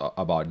podcast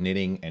about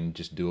knitting and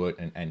just do it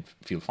and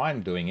feel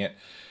fine doing it.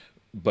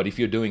 But if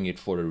you're doing it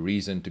for a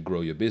reason to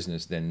grow your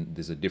business, then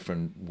there's a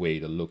different way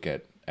to look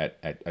at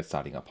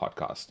starting a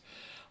podcast.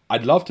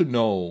 I'd love to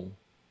know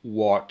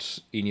what,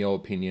 in your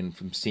opinion,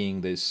 from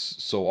seeing this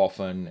so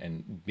often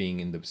and being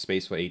in the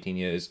space for 18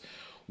 years,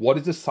 what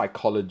is the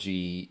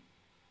psychology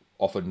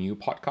of a new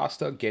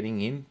podcaster getting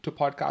into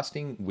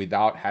podcasting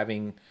without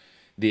having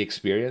the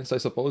experience, I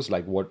suppose?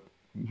 Like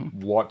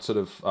what sort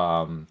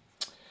of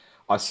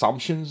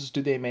assumptions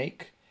do they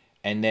make?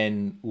 And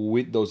then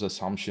with those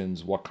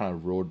assumptions, what kind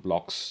of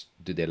roadblocks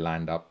do they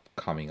land up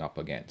coming up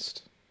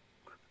against?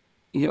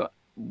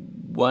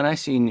 When I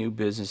see new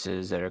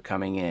businesses that are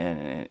coming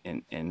in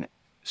and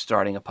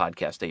starting a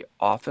podcast, they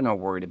often are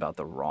worried about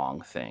the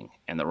wrong thing.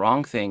 And the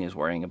wrong thing is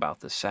worrying about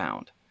the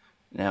sound.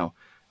 Now,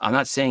 I'm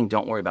not saying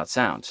don't worry about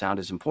sound. Sound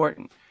is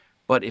important.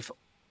 But if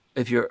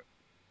you're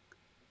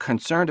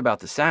concerned about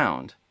the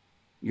sound,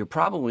 you're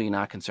probably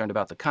not concerned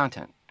about the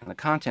content. And the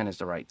content is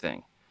the right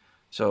thing.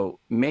 So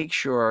make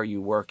sure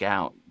you work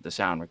out the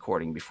sound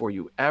recording before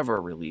you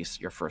ever release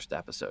your first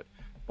episode.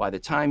 By the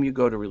time you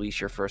go to release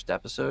your first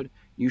episode,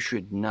 you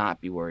should not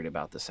be worried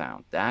about the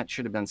sound. That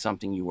should have been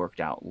something you worked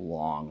out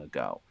long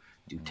ago.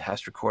 Do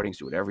test recordings,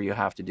 do whatever you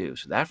have to do.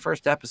 So that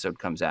first episode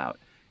comes out,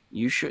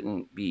 you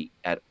shouldn't be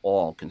at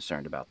all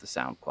concerned about the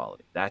sound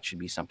quality. That should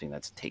be something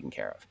that's taken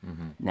care of.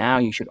 Now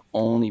you should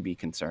only be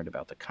concerned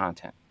about the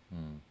content.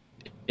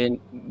 And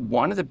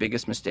one of the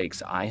biggest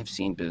mistakes I have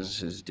seen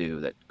businesses do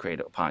that create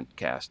a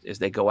podcast is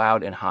they go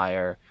out and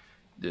hire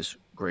this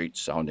great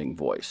sounding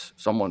voice,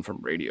 someone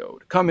from radio,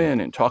 to come in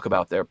and talk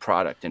about their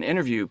product and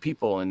interview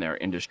people in their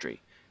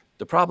industry.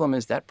 The problem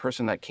is that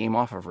person that came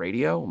off of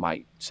radio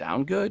might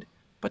sound good,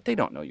 but they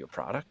don't know your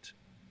product.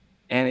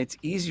 And it's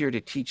easier to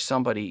teach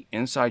somebody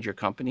inside your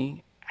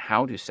company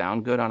how to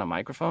sound good on a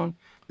microphone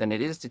than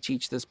it is to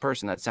teach this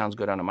person that sounds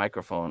good on a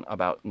microphone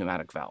about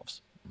pneumatic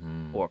valves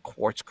or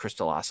quartz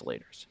crystal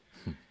oscillators.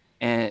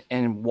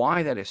 And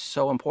why that is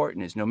so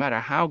important is no matter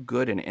how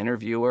good an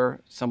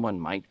interviewer someone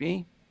might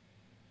be,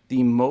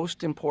 the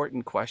most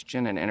important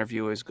question an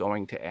interviewer is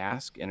going to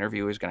ask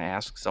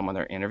someone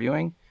they're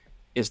interviewing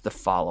is the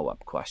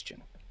follow-up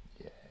question.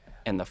 Yeah.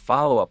 And the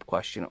follow-up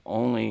question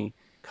only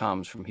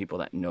comes from people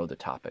that know the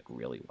topic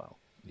really well.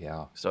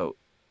 Yeah. So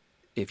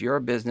if you're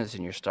a business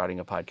and you're starting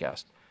a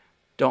podcast,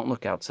 don't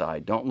look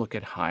outside. Don't look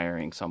at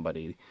hiring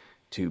somebody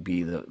to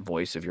be the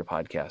voice of your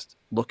podcast.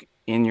 Look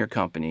in your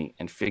company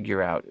and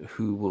figure out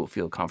who will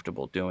feel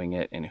comfortable doing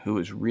it and who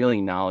is really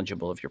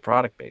knowledgeable of your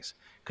product base,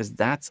 because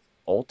that's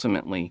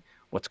ultimately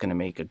what's going to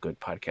make a good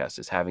podcast,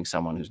 is having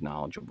someone who's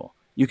knowledgeable.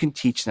 You can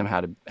teach them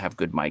how to have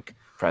good mic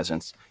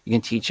presence. You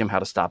can teach them how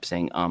to stop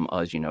saying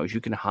us, you knows.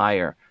 You can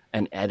hire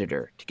an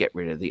editor to get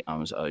rid of the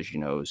us, you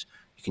knows.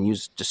 You can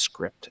use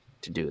Descript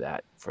to do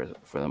that for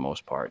the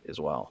most part as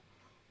well.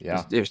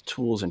 Yeah. There's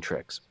tools and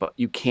tricks, but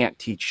you can't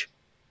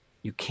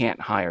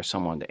hire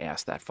someone to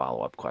ask that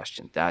follow-up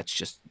question. That's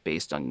just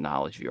based on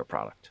knowledge of your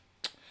product.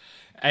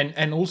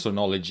 And also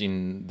knowledge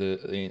in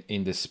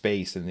the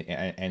space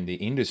and the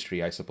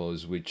industry, I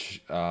suppose,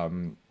 which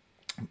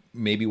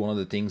maybe one of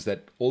the things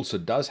that also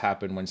does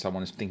happen when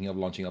someone is thinking of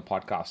launching a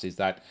podcast is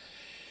that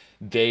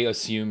they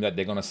assume that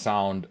they're going to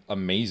sound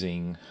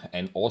amazing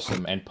and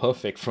awesome and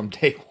perfect from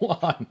day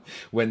one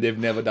when they've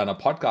never done a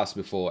podcast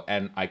before.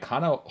 And I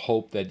kind of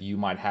hope that you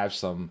might have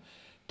some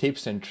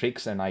tips and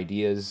tricks and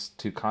ideas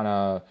to kind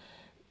of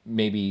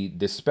maybe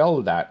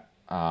dispel that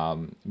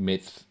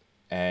myth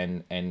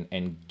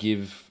and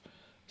give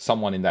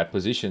someone in that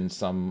position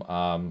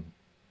some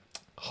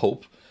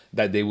hope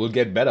that they will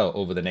get better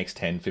over the next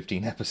 10,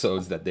 15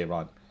 episodes that they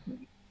run.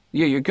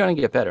 Yeah, you're going to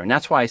get better. And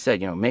that's why I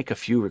said, make a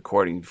few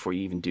recordings before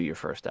you even do your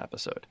first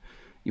episode.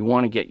 You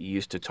want to get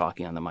used to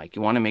talking on the mic.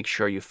 You want to make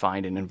sure you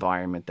find an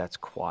environment that's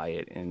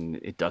quiet and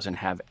it doesn't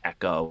have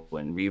echo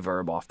and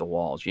reverb off the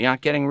walls. You're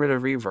not getting rid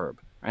of reverb,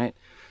 right?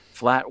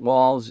 Flat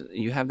walls,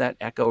 you have that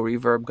echo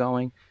reverb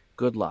going,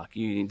 good luck.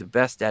 The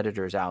best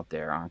editors out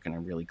there aren't going to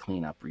really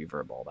clean up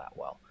reverb all that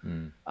well.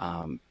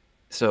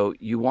 So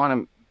you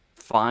want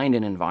to find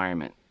an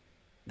environment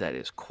that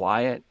is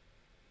quiet,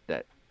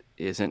 that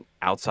isn't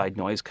outside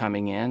noise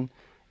coming in,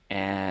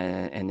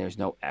 and there's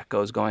no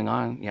echoes going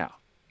on. Yeah.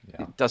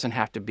 It doesn't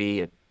have to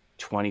be a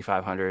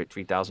 $2,500,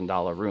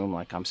 $3,000 room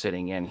like I'm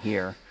sitting in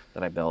here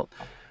that I built.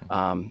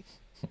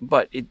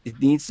 But it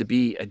needs to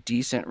be a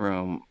decent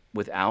room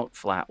without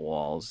flat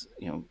walls.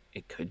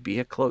 It could be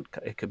a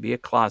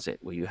closet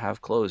where you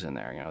have clothes in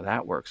there.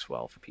 That works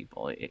well for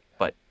people.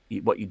 But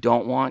what you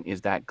don't want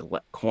is that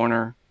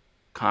corner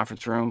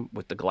conference room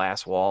with the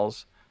glass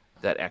walls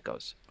that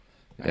echoes.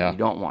 You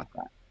don't want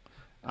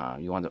that.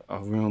 You want a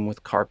room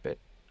with carpet,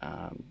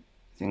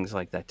 things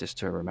like that, just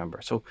to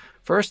remember. So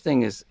first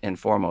thing is, and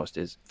foremost,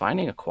 is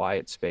finding a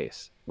quiet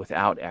space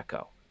without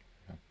echo.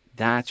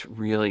 That's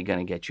really going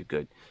to get you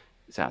good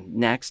sound.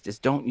 Next is,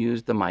 don't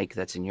use the mic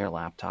that's in your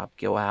laptop.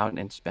 Go out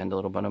and spend a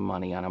little bit of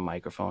money on a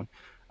microphone.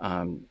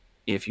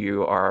 If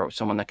you are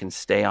someone that can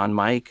stay on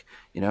mic,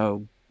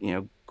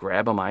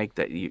 grab a mic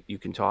that you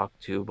can talk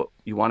to, but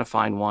you want to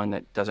find one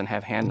that doesn't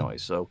have hand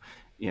noise. So,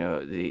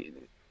 the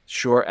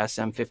Shure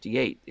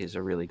SM58 is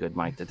a really good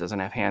mic that doesn't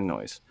have hand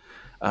noise.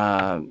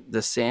 The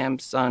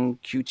Samsung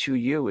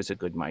Q2U is a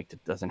good mic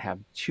that doesn't have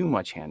too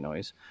much hand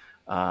noise.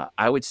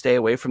 I would stay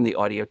away from the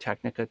Audio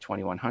Technica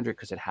 2100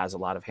 because it has a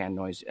lot of hand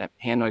noise.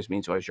 Hand noise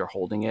means as you're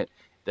holding it,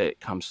 that it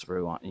comes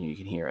through and you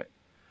can hear it.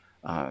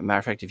 Matter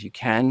of fact, if you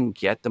can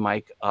get the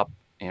mic up,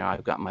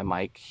 I've got my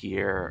mic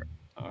here,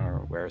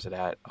 or where is it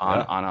at?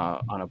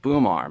 On a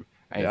boom arm.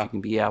 Right? If you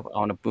can be up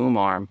on a boom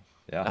arm,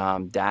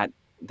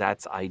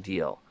 that's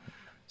ideal.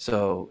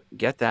 So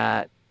get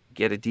that,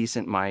 get a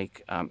decent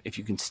mic. If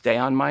you can stay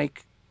on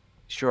mic,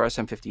 Shure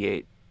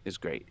SM58 is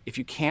great. If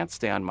you can't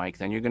stay on mic,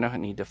 then you're going to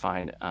need to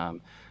find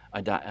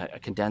a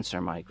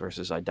condenser mic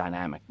versus a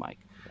dynamic mic.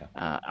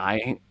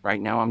 Right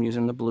now I'm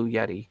using the Blue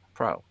Yeti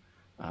Pro.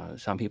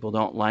 Some people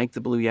don't like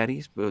the Blue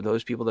Yetis, but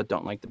those people that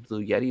don't like the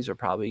Blue Yetis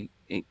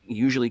it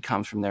usually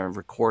comes from their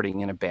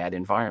recording in a bad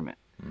environment.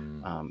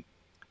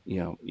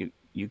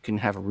 You can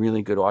have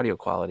really good audio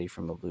quality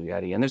from the Blue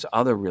Yeti, and there's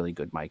other really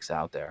good mics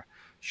out there.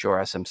 Shure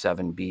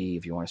SM7B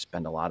if you want to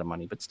spend a lot of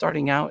money, but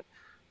starting out,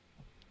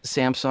 the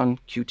Samsung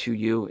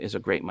Q2U is a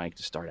great mic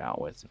to start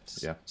out with.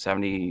 It's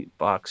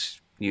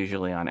 $70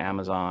 usually on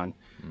Amazon,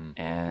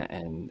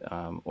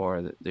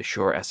 or the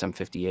Shure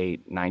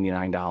SM58,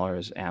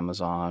 $99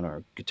 Amazon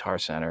or Guitar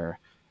Center,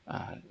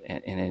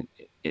 and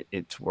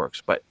it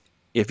works. But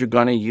if you're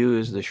going to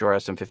use the Shure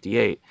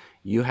SM58,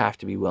 you have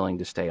to be willing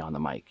to stay on the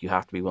mic. You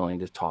have to be willing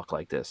to talk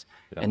like this.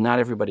 Yeah. And not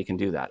everybody can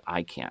do that.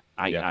 I can't.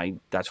 Yeah.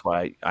 That's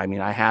why, I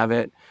mean, I have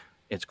it.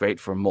 It's great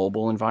for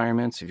mobile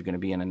environments if you're going to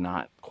be in a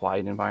not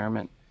quiet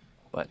environment.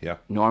 But Yeah.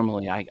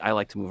 normally I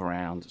like to move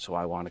around, so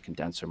I want a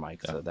condenser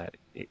mic so that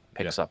it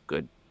picks up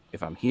good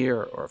if I'm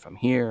here or if I'm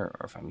here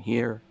or if I'm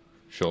here.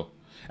 Sure.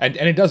 And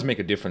it does make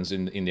a difference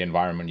in the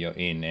environment you're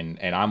in.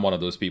 And I'm one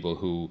of those people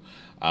who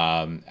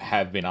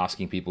have been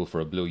asking people for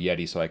a Blue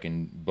Yeti so I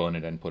can burn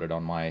it and put it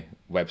on my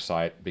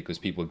website, because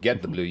people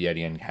get the Blue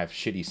Yeti and have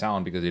shitty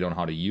sound because they don't know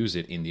how to use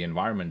it in the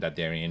environment that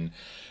they're in.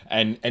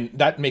 And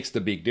that makes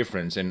the big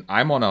difference. And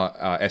I'm on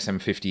a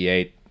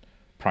SM58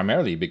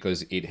 primarily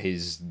because it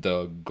is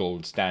the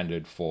gold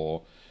standard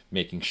for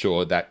making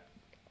sure that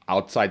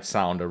outside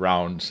sound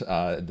around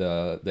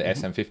the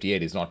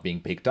SM58 is not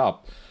being picked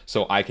up,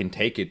 so I can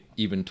take it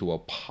even to a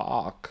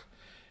park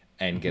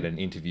and get an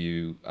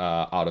interview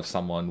out of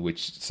someone,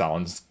 which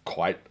sounds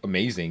quite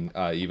amazing,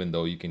 even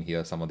though you can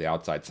hear some of the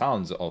outside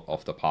sounds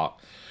of the park.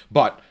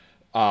 But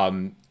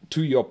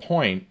to your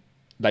point,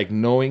 like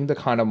knowing the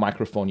kind of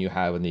microphone you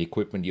have and the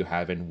equipment you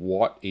have and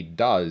what it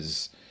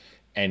does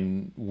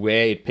and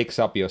where it picks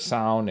up your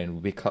sound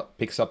and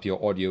picks up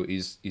your audio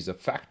is a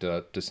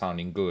factor to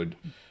sounding good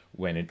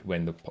when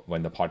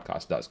the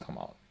podcast does come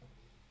out.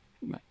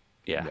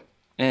 Yeah.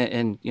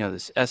 And you know,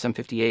 this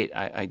SM58,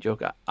 I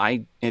joke,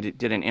 I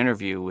did an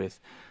interview with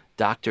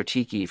Dr.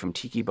 Tiki from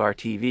Tiki Bar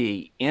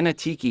TV in a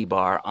tiki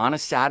bar on a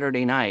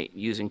Saturday night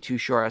using two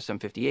Shure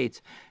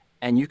SM58s,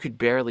 and you could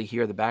barely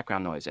hear the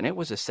background noise. And it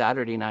was a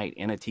Saturday night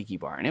in a tiki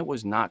bar, and it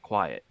was not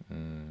quiet.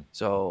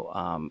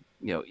 So,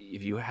 you know,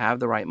 if you have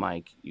the right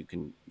mic, you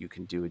can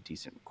do a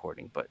decent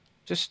recording. But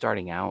just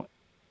starting out,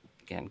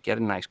 again, get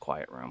a nice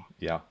quiet room.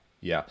 Yeah.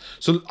 Yeah.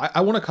 So I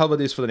want to cover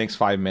this for the next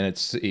 5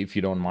 minutes, if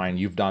you don't mind.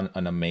 You've done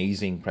an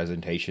amazing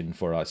presentation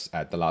for us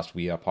at the last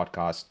We Are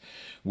podcast,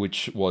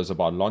 which was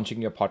about launching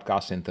your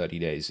podcast in 30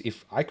 days.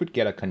 If I could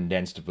get a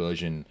condensed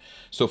version.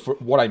 So for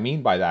what I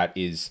mean by that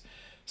is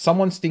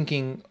someone's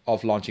thinking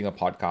of launching a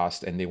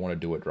podcast and they want to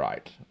do it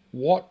right.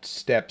 What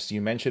steps?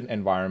 You mentioned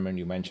environment,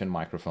 you mentioned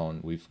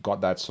microphone. We've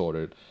got that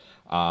sorted.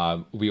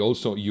 You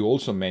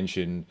also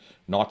mentioned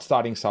not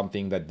starting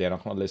something that they're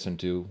not going to listen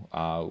to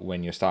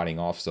when you're starting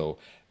off. So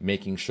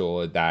making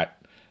sure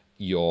that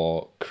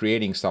you're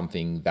creating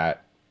something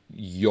that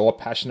you're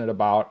passionate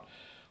about.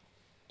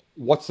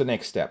 What's the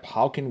next step?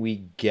 How can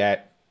we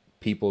get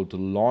people to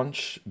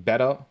launch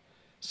better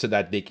so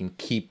that they can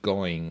keep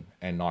going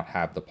and not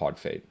have the pod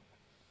fade?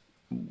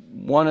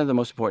 One of the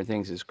most important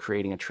things is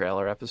creating a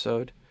trailer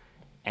episode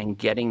and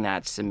getting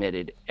that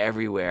submitted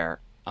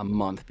everywhere a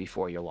month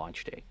before your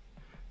launch date.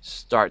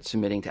 Start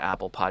submitting to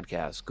Apple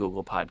Podcasts,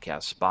 Google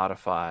Podcasts,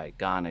 Spotify,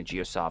 Ghana,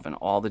 JioSaavn,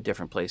 all the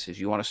different places.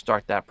 You want to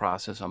start that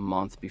process a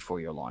month before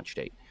your launch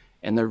date.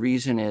 And the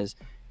reason is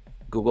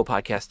Google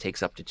Podcasts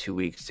takes up to 2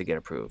 weeks to get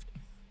approved.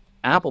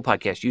 Apple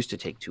Podcasts used to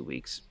take 2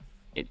 weeks.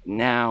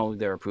 Now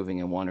they're approving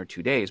in 1 or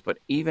 2 days. But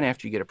even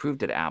after you get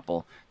approved at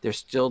Apple, there's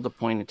still the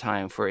point in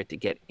time for it to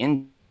get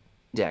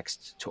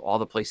indexed to all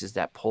the places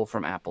that pull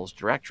from Apple's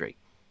directory.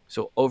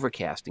 So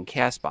Overcast and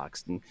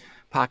Castbox and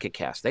Pocket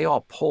Cast, they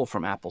all pull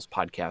from Apple's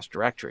podcast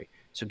directory.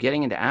 So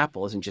getting into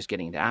Apple isn't just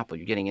getting into Apple.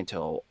 You're getting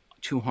into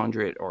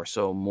 200 or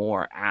so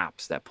more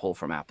apps that pull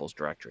from Apple's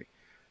directory.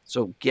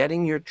 So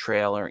getting your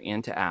trailer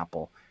into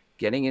Apple,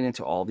 getting it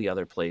into all the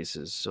other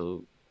places.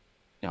 So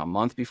a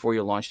month before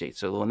your launch date.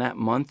 So when that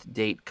month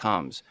date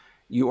comes,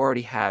 you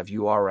already have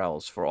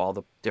URLs for all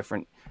the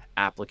different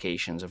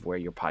applications of where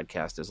your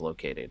podcast is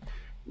located.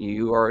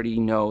 You already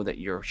know that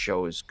your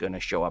show is going to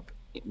show up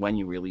when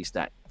you release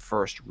that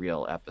first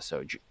real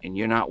episode, and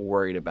you're not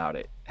worried about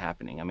it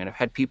happening. I mean, I've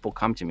had people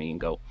come to me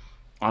and go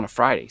on a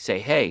Friday, say,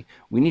 hey,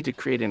 we need to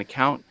create an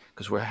account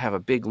because we'll have a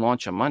big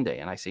launch on Monday.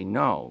 And I say,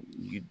 no,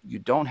 you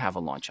don't have a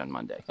launch on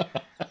Monday.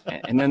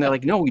 And then they're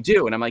like, no, we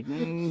do. And I'm like,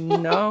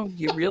 no,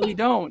 you really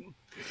don't.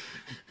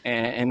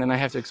 And then I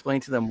have to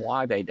explain to them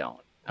why they don't.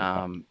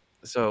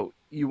 So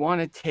you want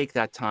to take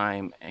that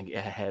time and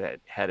get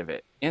ahead of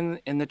it. In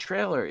the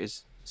trailer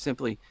is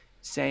simply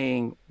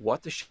saying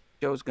what the show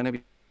is going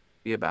to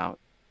be about,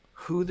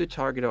 who the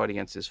target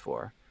audience is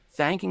for,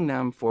 thanking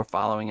them for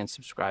following and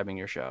subscribing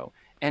your show,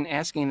 and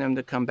asking them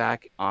to come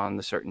back on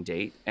the certain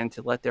date and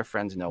to let their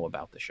friends know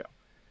about the show.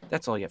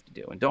 That's all you have to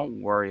do. And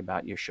don't worry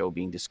about your show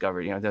being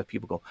discovered. You know, that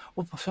people go,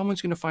 well,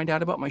 someone's going to find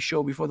out about my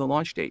show before the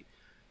launch date.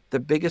 The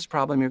biggest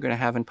problem you're going to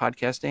have in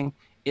podcasting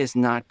is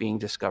not being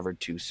discovered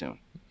too soon.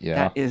 Yeah.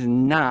 That is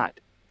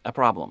not a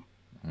problem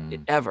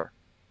ever,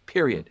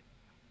 period.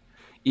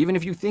 Even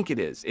if you think it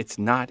is, it's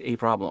not a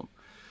problem.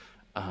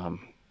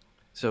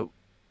 So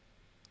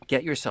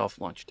get yourself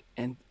launched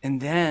and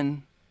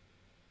then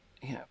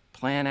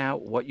plan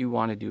out what you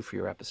want to do for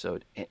your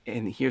episode.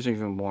 And here's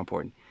even more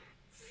important.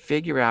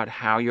 Figure out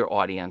how your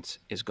audience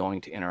is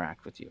going to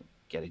interact with you.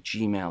 Get a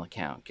Gmail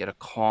account, get a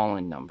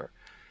call-in number.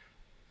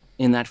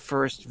 In that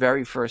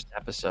very first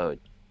episode,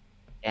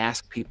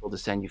 ask people to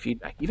send you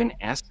feedback. Even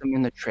ask them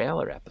in the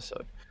trailer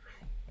episode.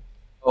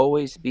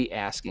 always be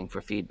asking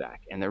for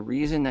feedback. And the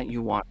reason that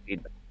you want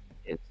feedback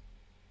is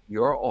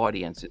your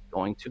audience is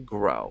going to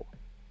grow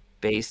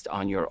based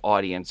on your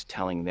audience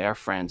telling their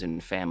friends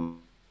and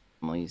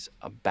families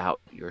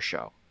about your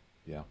show.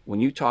 Yeah. When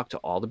you talk to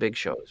all the big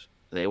shows,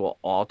 they will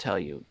all tell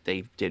you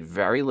they did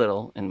very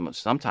little, and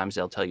sometimes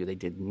they'll tell you they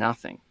did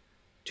nothing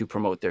to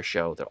promote their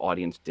show. Their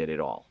audience did it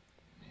all.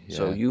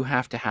 So Yeah. you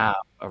have to have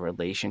a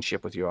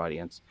relationship with your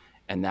audience,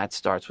 and that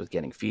starts with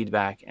getting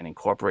feedback and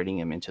incorporating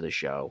them into the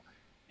show,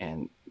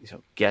 and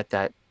get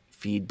that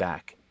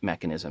feedback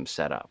mechanism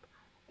set up,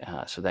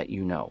 so that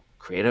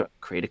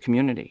create a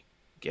community,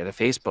 get a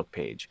Facebook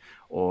page,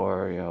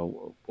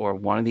 or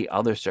one of the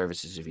other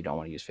services if you don't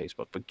want to use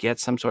Facebook, but get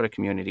some sort of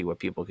community where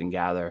people can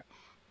gather,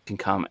 can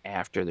come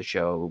after the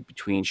show,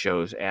 between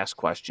shows, ask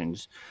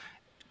questions,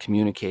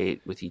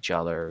 communicate with each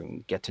other,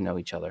 and get to know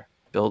each other.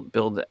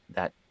 Build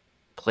that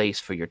place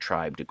for your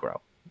tribe to grow.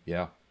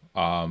 Yeah.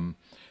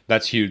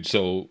 That's huge.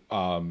 So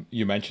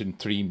you mentioned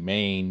three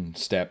main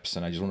steps,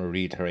 and I just want to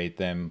reiterate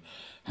them.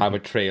 Have a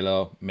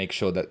trailer, make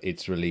sure that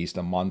it's released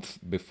a month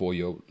before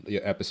your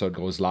episode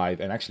goes live.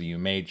 And actually, you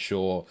made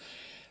sure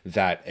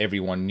that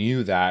everyone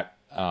knew that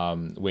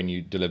when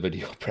you delivered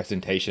your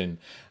presentation.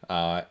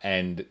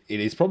 And it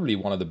is probably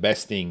one of the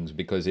best things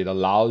because it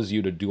allows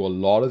you to do a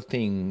lot of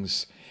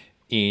things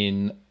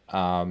in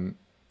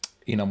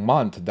in a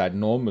month that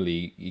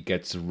normally it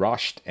gets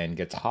rushed and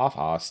gets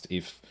half-assed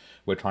if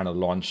we're trying to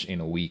launch in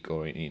a week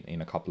or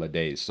in a couple of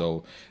days.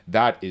 So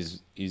that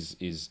is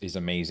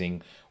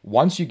amazing.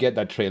 Once you get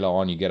that trailer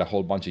on, you get a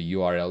whole bunch of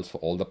URLs for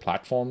all the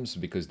platforms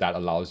because that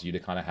allows you to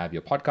kind of have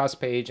your podcast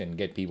page and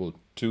get people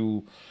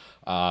to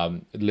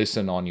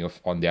listen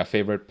on their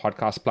favorite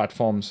podcast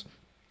platforms.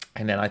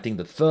 And then I think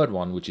the third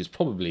one, which is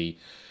probably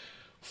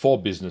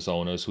for business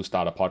owners who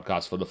start a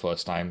podcast for the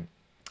first time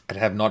and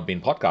have not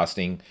been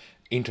podcasting,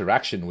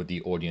 interaction with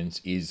the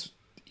audience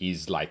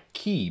is like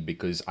key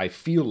because I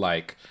feel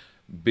like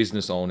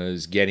business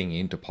owners getting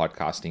into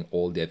podcasting,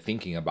 all they're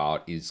thinking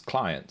about is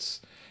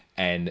clients.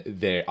 And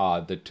there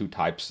are the two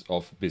types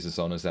of business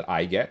owners that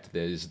I get.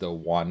 There's the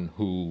one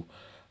who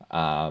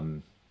are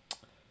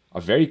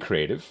very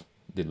creative.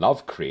 They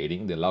love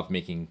creating. They love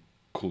making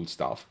cool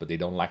stuff, but they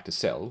don't like to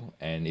sell.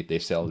 And if they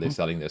sell, they're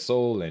selling their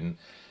soul and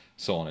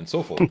so on and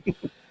so forth.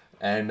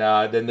 And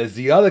then there's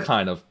the other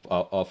kind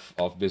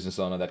of business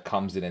owner that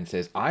comes in and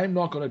says, I'm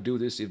not going to do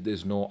this if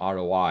there's no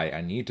ROI.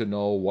 I need to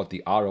know what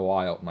the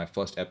ROI of my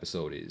first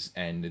episode is.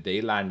 And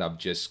they land up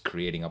just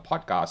creating a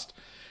podcast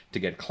to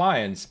get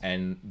clients.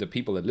 And the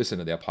people that listen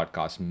to their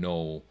podcast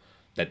know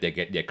that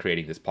they're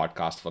creating this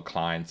podcast for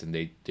clients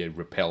and they're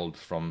repelled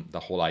from the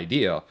whole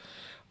idea.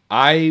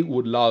 I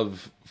would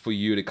love for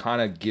you to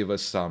kind of give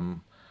us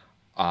some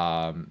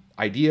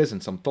ideas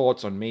and some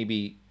thoughts on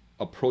maybe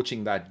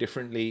approaching that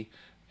differently.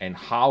 And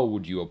how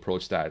would you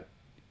approach that?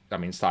 I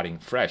mean, starting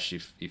fresh,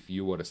 if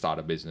you were to start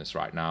a business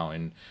right now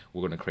and we're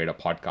going to create a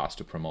podcast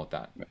to promote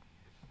that.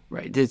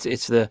 Right.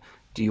 It's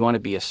do you want to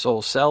be a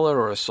soul seller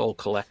or a soul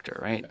collector,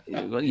 right?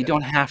 Well, you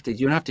don't have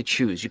to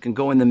choose. You can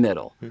go in the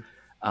middle.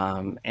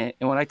 And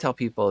what I tell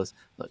people is,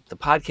 look, the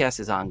podcast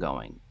is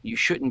ongoing. You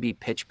shouldn't be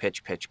pitch.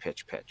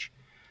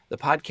 The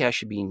podcast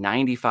should be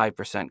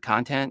 95%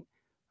 content,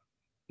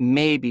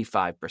 maybe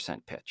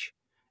 5% pitch.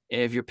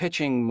 If you're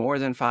pitching more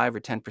than 5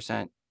 or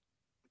 10%,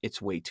 it's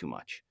way too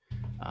much.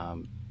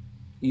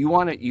 You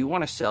want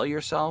to sell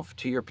yourself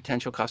to your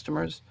potential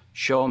customers.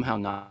 Show them how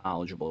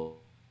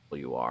knowledgeable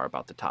you are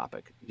about the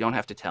topic. You don't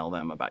have to tell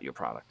them about your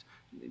product.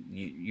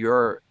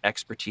 Your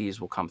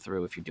expertise will come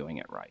through if you're doing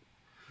it right.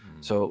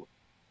 So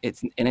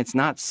it's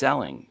not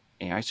selling.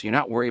 So you're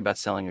not worried about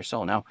selling your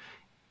soul. Now,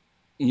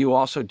 you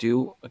also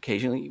do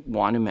occasionally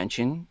want to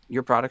mention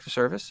your product or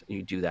service.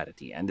 You do that at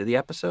the end of the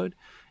episode,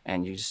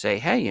 and you just say,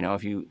 hey,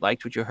 if you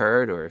liked what you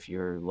heard, or if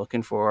you're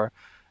looking for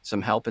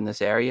some help in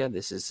this area,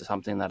 this is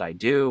something that I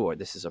do, or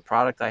this is a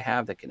product I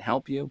have that can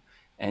help you,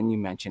 and you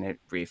mention it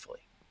briefly.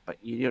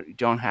 But you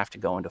don't have to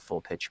go into full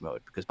pitch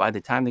mode, because by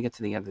the time they get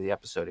to the end of the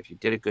episode, if you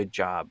did a good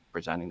job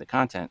presenting the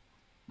content,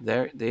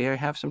 they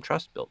have some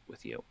trust built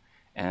with you,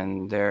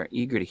 and they're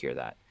eager to hear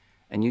that.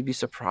 And you'd be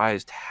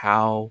surprised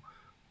how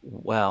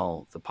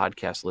well the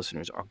podcast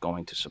listeners are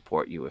going to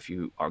support you if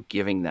you are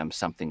giving them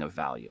something of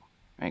value,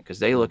 right? Because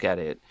they look at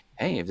it,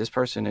 hey, if this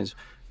person is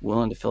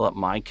willing to fill up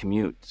my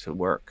commute to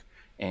work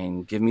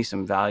and give me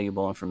some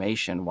valuable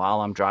information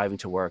while I'm driving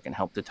to work and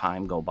help the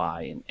time go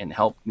by and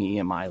help me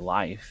in my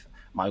life,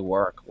 my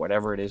work,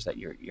 whatever it is that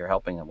you're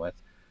helping them with,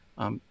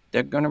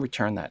 they're going to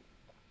return that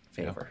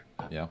favor.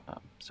 Yeah.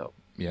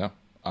 Yeah.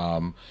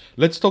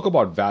 Let's talk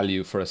about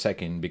value for a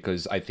second,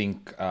 because I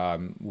think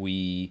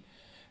we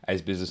as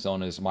business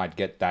owners might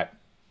get that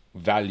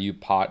value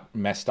part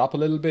messed up a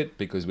little bit,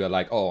 because we're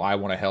like, oh, I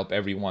want to help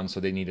everyone, so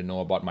they need to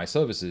know about my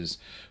services.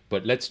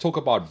 But let's talk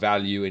about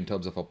value in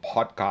terms of a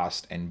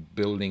podcast and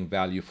building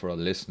value for a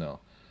listener.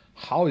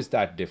 How is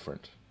that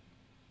different?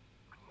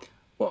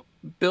 Well,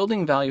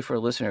 building value for a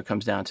listener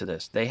comes down to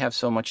this. They have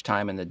so much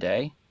time in the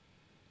day,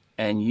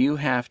 and you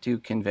have to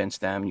convince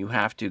them, you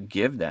have to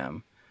give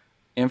them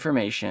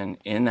information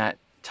in that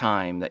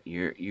time that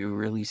you're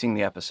releasing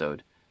the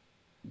episode,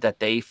 that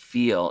they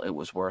feel it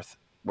was worth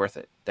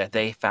it, that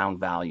they found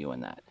value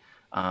in that.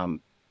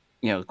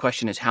 The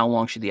question is, how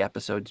long should the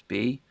episodes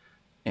be?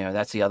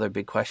 That's the other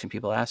big question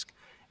people ask.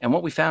 And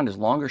what we found is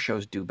longer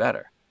shows do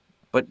better.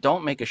 But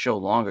don't make a show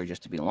longer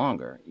just to be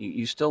longer.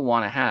 You still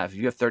want to have, if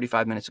you have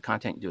 35 minutes of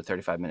content, you do a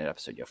 35-minute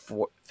episode. You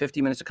have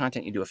 50 minutes of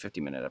content, you do a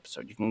 50-minute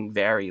episode. You can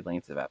vary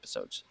length of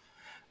episodes.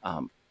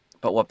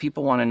 But what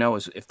people want to know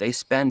is, if they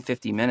spend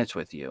 50 minutes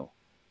with you,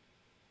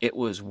 it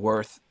was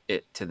worth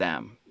it to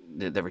them.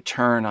 The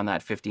return on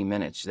that 50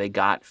 minutes, they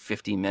got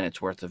 50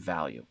 minutes worth of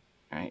value,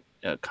 right?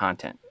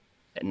 Content,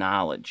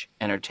 knowledge,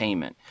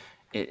 entertainment.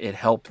 It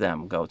helped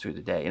them go through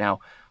the day. Now,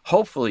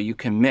 hopefully you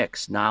can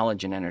mix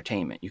knowledge and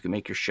entertainment. You can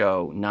make your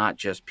show not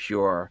just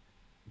pure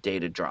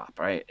data drop,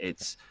 right?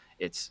 It's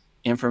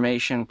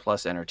information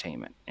plus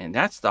entertainment. And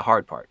that's the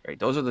hard part, right?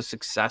 Those are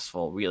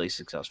the really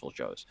successful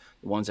shows,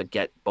 the ones that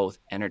get both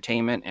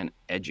entertainment and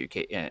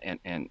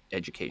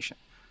education.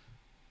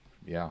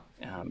 Yeah.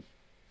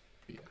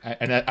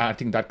 And I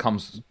think that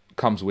comes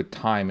with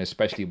time,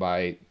 especially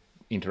by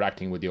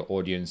interacting with your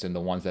audience and the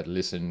ones that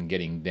listen,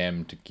 getting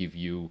them to give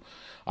you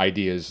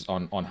ideas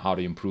on how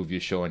to improve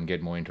your show and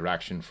get more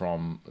interaction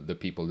from the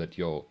people that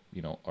you're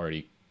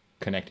already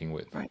connecting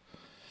with.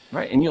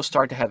 Right. And you'll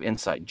start to have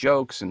inside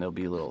jokes, and there'll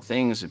be little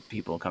things that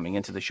people coming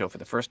into the show for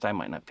the first time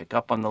might not pick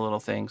up on the little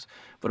things,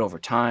 but over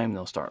time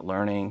they'll start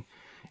learning,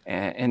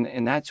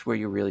 and that's where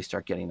you really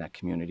start getting that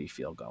community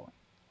feel going.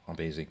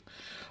 Amazing.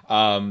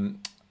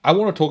 I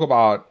want to talk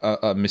about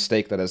a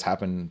mistake that has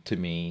happened to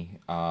me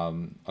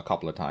a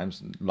couple of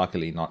times.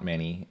 Luckily, not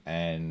many.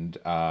 And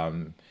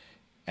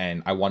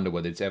I wonder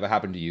whether it's ever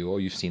happened to you or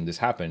you've seen this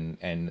happen.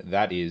 And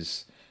that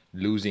is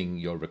losing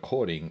your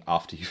recording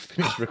after you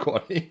finish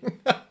recording.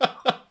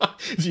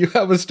 Do you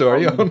have a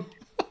story on?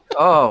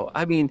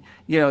 I mean,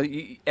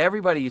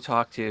 everybody you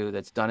talk to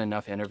that's done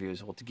enough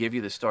interviews will give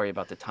you the story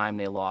about the time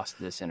they lost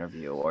this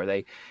interview, or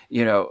they,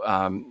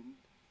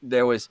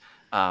 there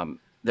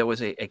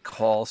was a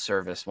call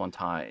service one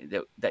time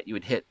that you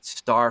would hit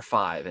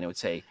 *5 and it would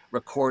say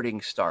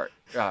recording started,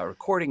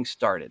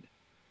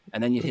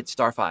 and then you'd hit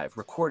 *5,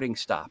 recording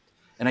stopped.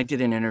 And I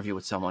did an interview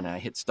with someone and I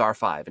hit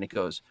 *5 and it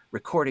goes,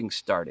 recording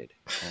started.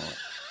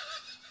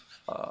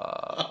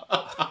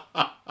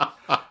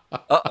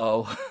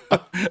 Uh-oh.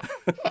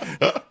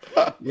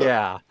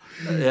 Yeah.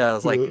 I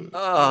was like,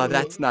 oh,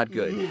 that's not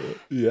good.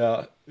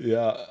 Yeah.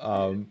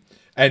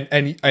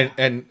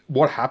 And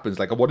what happens?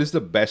 Like, what is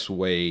the best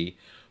way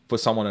for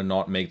someone to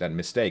not make that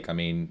mistake? I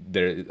mean,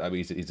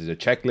 is it a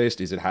checklist?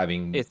 Is it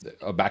having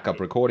a backup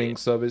recording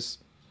service?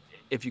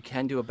 If you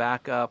can do a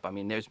backup, I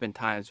mean, there's been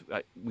times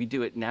we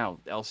do it now.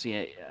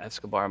 LC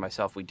Escobar and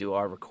myself, we do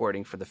our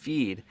recording for the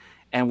feed,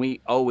 and we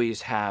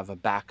always have a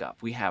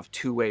backup. We have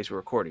two ways we're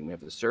recording. We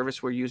have the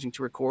service we're using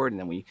to record, and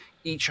then we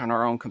each on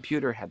our own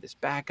computer have this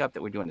backup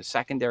that we're doing a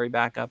secondary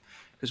backup,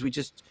 because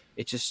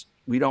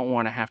we don't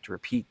want to have to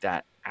repeat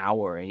that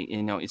hour.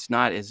 It's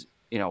not as,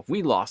 if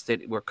we lost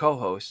it, we're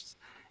co-hosts,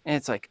 and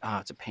it's like,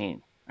 it's a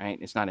pain, right?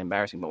 It's not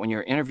embarrassing. But when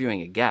you're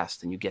interviewing a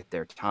guest and you get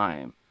their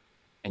time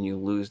and you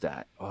lose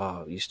that,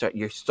 you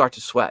start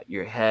to sweat.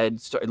 Your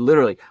head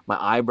literally, my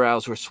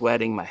eyebrows were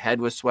sweating, my head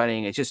was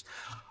sweating. It's just,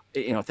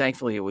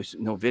 thankfully it was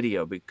no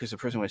video, because the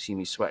person would see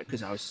me sweat,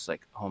 because I was just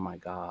like, oh my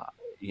God,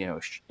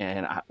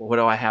 and what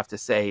do I have to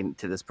say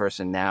to this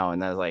person now?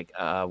 And I was like,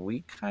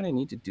 we kind of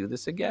need to do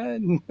this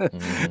again.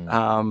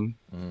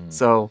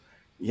 So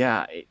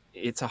yeah,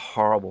 it's a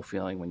horrible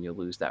feeling when you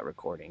lose that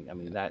recording. I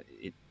mean,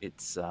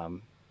 it's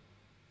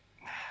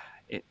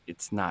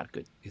not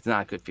good. It's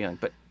not a good feeling.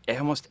 But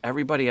almost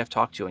everybody I've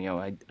talked to,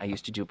 I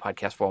used to do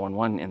podcast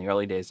 411 in the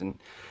early days, and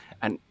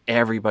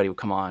everybody would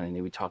come on and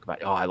they would talk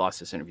about, I lost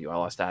this interview, I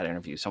lost that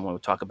interview. Someone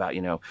would talk about,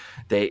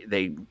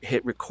 they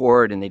hit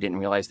record and they didn't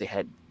realize the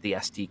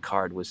SD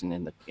card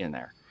wasn't in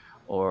there,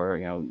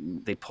 or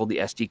they pulled the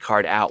SD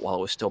card out while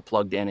it was still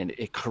plugged in and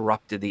it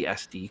corrupted the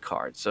SD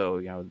card.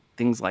 So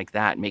things like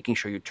that, making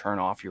sure you turn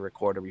off your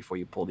recorder before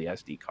you pull the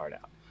SD card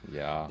out.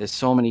 Yeah, there's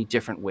so many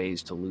different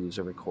ways to lose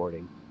a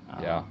recording.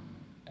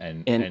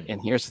 And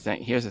here's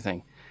the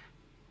thing,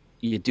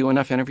 you do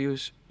enough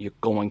interviews, you're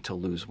going to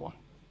lose one.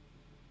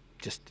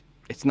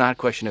 It's not a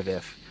question of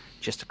if,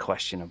 just a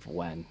question of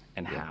when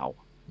and how.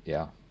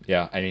 Yeah.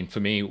 I mean, for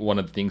me, one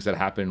of the things that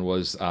happened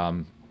was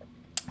I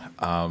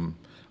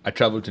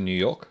traveled to New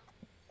York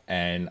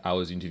and I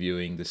was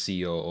interviewing the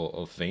CEO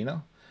of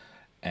Vayner,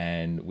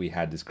 and we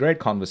had this great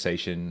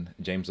conversation.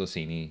 James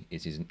Orsini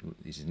is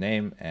his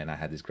name, and I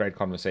had this great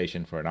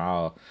conversation for an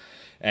hour.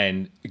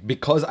 And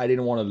because I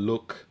didn't want to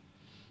look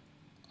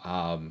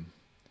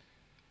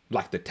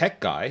like the tech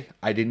guy,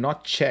 I did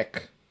not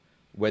check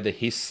whether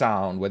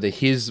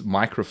his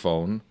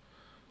microphone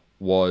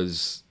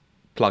was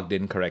plugged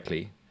in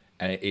correctly,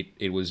 and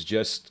it was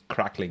just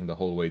crackling the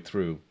whole way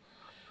through.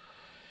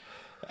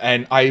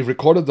 And I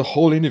recorded the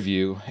whole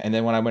interview, and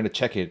then when I went to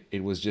check it,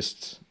 it was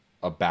just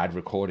a bad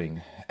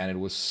recording, and it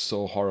was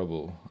so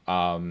horrible.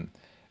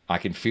 I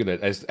can feel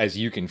it as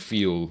you can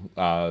feel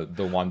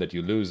the one that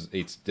you lose.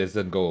 It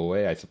doesn't go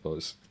away, I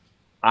suppose.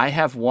 I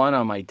have one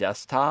on my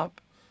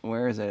desktop.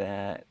 Where is it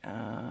at?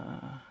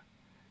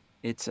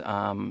 It's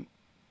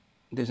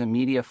there's a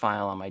media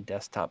file on my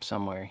desktop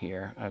somewhere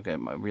here. I've got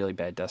my really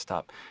bad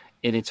desktop,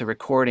 and it's a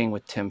recording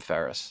with Tim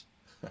Ferriss,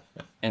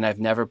 and I've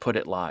never put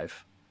it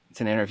live. It's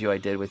an interview I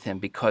did with him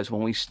because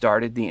when we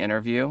started the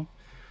interview,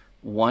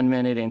 1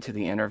 minute into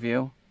the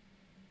interview,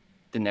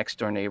 the next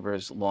door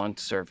neighbor's lawn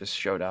service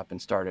showed up and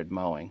started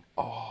mowing.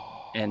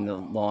 And the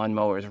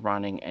lawnmower is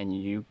running and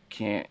you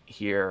can't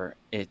hear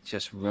it.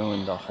 Just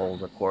ruined the whole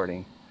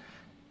recording.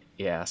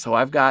 Yeah, so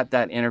I've got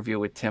that interview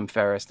with Tim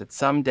Ferriss that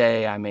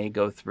someday I may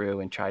go through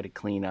and try to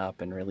clean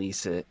up and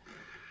release it,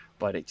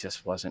 but it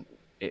just wasn't.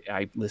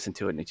 I listened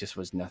to it and it just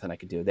was nothing I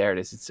could do. There it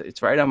is.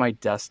 It's right on my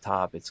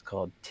desktop. It's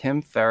called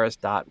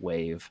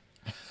timferriss.wave.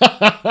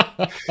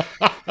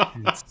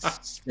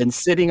 It's been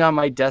sitting on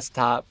my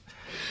desktop.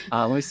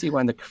 Let me see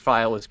when the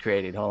file was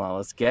created. Hold on.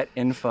 Let's get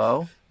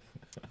info.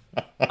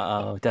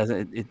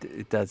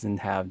 It doesn't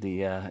have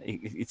the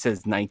it says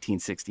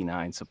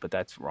 1969, so but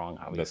that's wrong,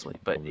 obviously.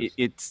 But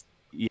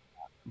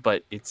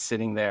it's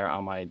sitting there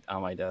on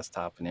my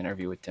desktop, an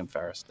interview with Tim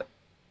Ferriss that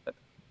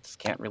just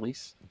can't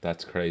release.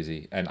 That's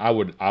crazy. And I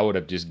would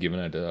have just given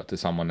it to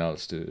someone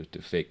else to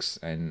fix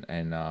and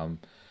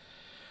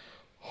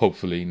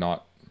hopefully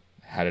not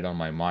had it on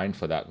my mind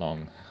for that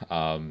long.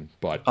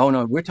 But oh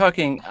no, I'm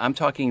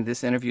talking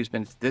this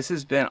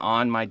has been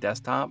on my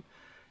desktop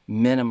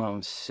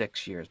minimum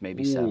 6 years,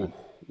 maybe 7. Ooh,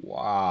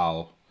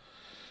 wow.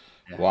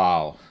 Yeah.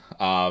 Wow.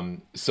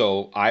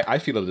 So I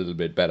feel a little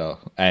bit better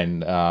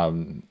and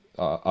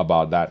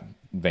about that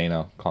vein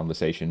of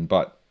conversation.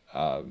 But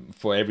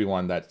for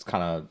everyone that's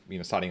kind of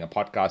starting a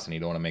podcast and you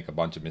don't want to make a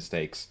bunch of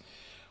mistakes,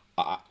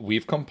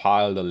 we've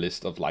compiled a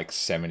list of like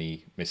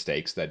 70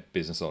 mistakes that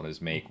business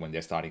owners make when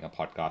they're starting a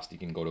podcast. You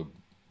can go to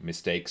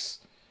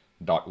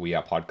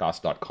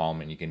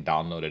mistakes.wearepodcast.com and you can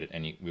download it,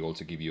 and we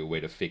also give you a way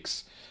to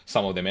fix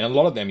some of them, and a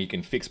lot of them you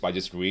can fix by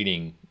just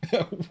reading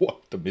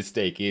what the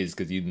mistake is,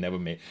 because you never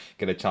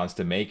get a chance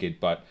to make it.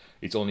 But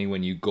it's only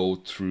when you go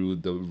through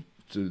the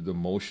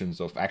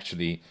motions of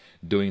actually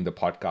doing the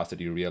podcast that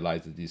you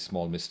realize that these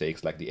small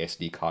mistakes, like the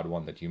SD card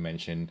one that you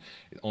mentioned,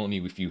 only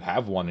if you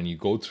have one and you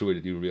go through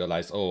it you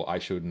realize, oh, I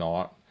should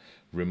not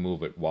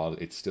remove it while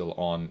it's still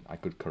on. I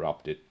could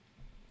corrupt it.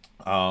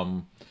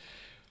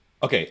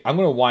 Okay, I'm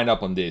going to wind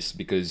up on this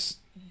because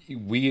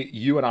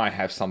you and I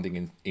have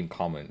something in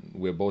common.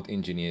 We're both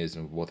engineers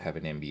and we both have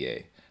an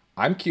MBA.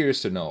 I'm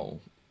curious to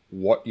know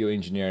what your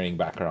engineering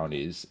background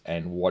is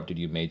and what did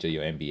you major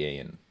your MBA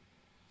in?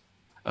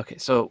 Okay,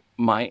 so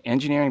my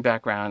engineering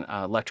background,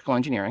 electrical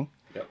engineering.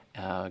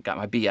 Yep. Got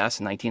my BS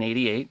in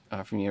 1988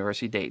 from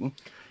University of Dayton.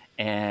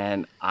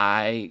 And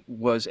I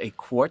was a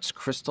quartz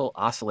crystal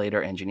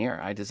oscillator engineer.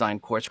 I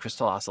designed quartz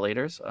crystal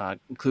oscillators,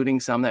 including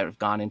some that have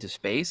gone into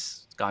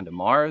space, gone to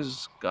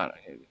Mars, that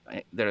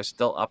are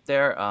still up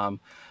there.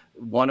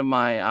 One of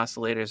my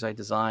oscillators I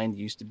designed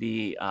used to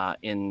be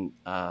in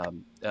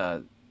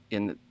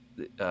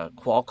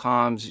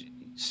Qualcomm's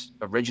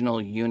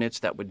original units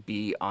that would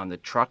be on the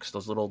trucks.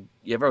 Those little,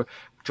 you ever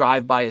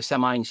drive by a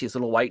semi and you see this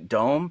little white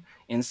dome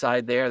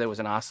inside there? There was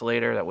an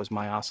oscillator. That was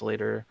my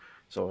oscillator.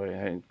 So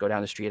I'd go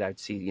down the street, I'd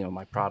see,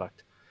 my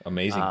product.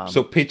 Amazing.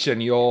 So pitch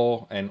and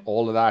yaw and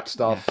all of that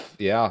stuff.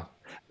 Yeah.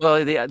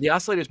 Well, the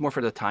oscillator is more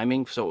for the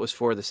timing. So it was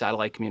for the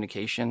satellite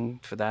communication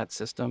for that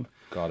system.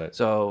 Got it.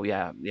 So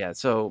yeah.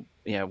 So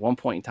at one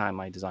point in time,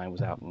 my design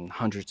was out in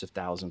hundreds of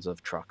thousands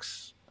of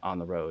trucks on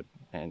the road.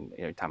 And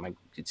every time I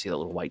could see that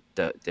little white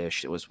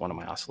dish, it was one of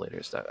my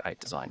oscillators that I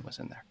designed was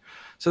in there.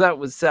 So that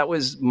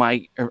was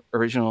my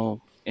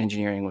original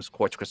engineering, was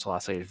quartz crystal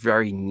oscillator,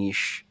 very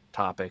niche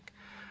topic.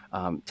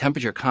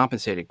 Temperature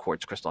compensated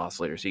quartz crystal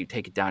oscillator, so you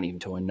take it down even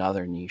to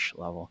another niche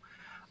level.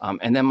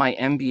 And then my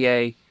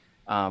MBA,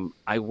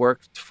 I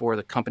worked for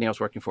the company I was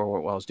working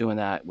for while I was doing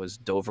that was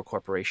Dover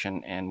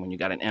Corporation. And when you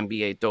got an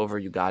MBA at Dover,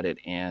 you got it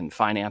in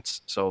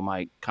finance. So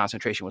my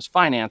concentration was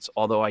finance,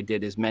 although I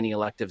did as many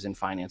electives in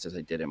finance as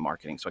I did in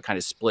marketing. So I kind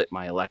of split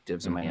my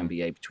electives in my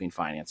MBA between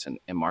finance and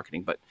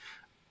marketing. But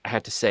I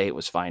had to say it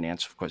was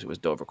finance. Of course, it was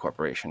Dover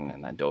Corporation,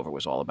 and then Dover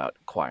was all about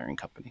acquiring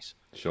companies.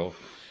 Sure.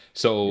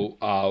 So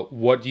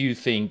what do you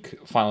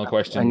think, final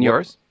question. And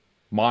yours?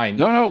 Mine.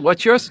 No.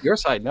 What's your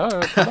side? No.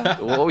 Come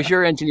on. What was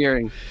your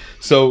engineering?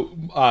 So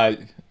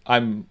I've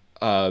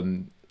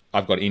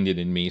got Indian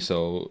in me.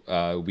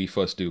 So we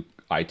first do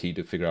IT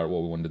to figure out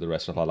what we want to do the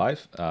rest of our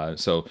life.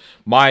 So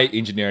my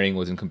engineering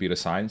was in computer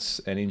science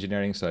and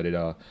engineering. So I did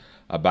a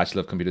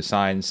Bachelor of Computer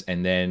Science.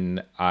 And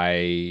then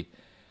I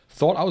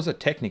thought I was a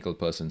technical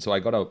person. So I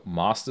got a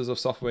Master's of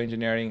Software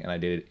Engineering and I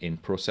did it in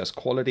process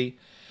quality.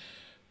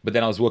 But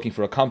then I was working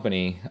for a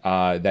company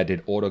that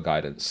did auto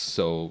guidance.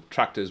 So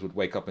tractors would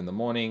wake up in the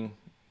morning,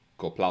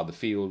 go plow the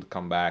field,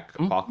 come back,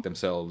 park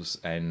themselves,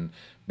 and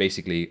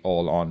basically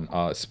all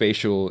on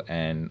spatial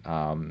and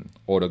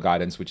auto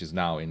guidance, which is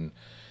now in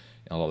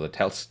a lot of the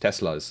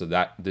Teslas. So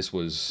this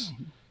was,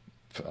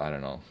 I don't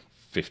know,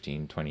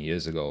 15, 20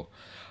 years ago.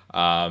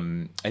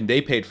 And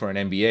they paid for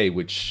an MBA,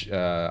 which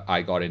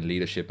I got in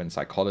leadership and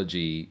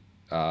psychology,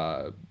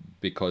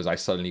 because I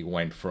suddenly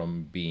went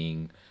from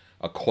being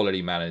a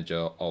quality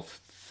manager of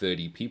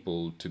 30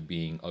 people to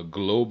being a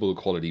global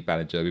quality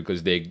manager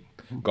because they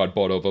got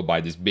bought over by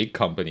this big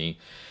company.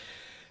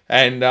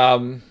 And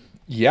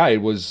yeah,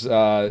 it was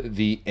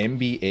the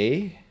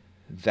MBA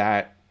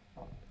that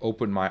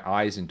opened my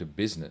eyes into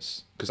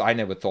business, because I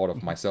never thought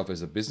of myself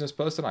as a business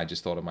person. I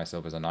just thought of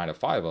myself as a 9 to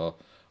 5er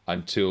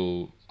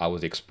until I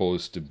was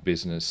exposed to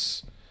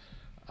business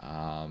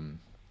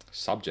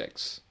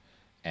subjects.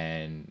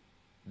 And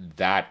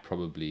that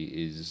probably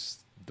is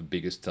the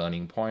biggest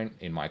turning point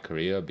in my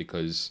career,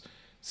 because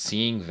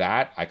seeing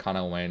that, I kind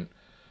of went,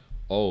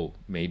 oh,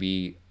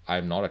 maybe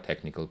I'm not a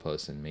technical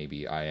person.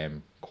 Maybe I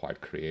am quite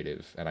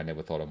creative. And I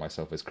never thought of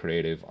myself as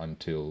creative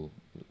until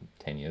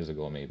 10 years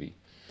ago, maybe.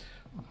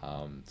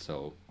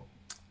 So,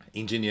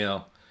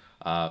 engineer,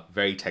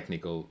 very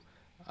technical,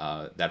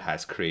 that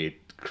has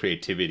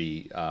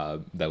creativity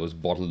that was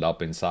bottled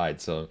up inside.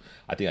 So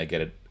I think I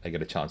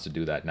get a chance to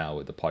do that now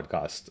with the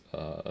podcast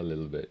a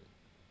little bit.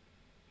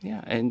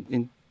 Yeah,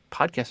 and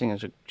podcasting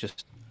is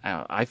just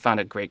I found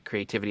a great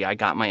creativity. I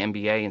got my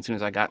MBA, and as soon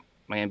as I got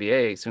my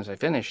MBA, as soon as I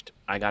finished,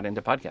 I got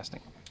into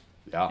podcasting.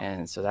 Yeah.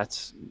 And so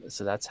that's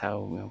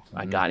how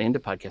I got into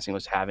podcasting,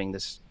 was having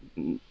this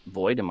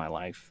void in my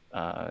life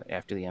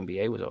after the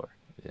MBA was over.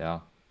 Yeah.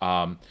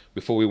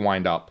 Before we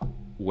wind up,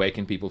 where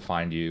can people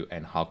find you,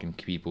 and how can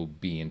people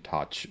be in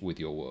touch with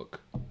your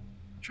work?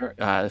 Sure.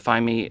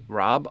 Find me,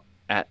 Rob,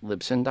 at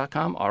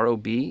Libsyn.com,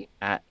 ROB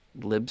at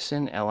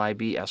Libsyn,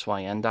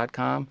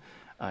 LIBSYN.com.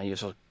 You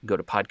also go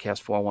to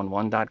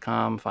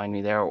podcast411.com, find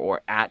me there,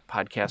 or at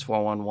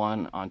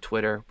podcast411 on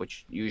Twitter,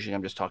 which usually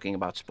I'm just talking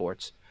about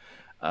sports.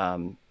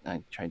 I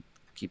try to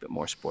keep it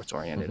more sports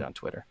oriented on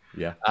Twitter.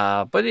 Yeah.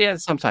 But yeah,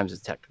 sometimes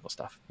it's technical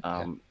stuff.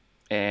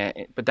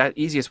 But that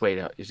easiest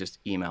way is just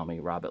email me,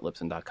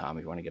 rob@libsyn.com,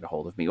 if you want to get a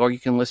hold of me. Or you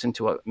can listen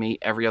to me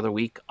every other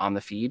week on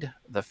the feed,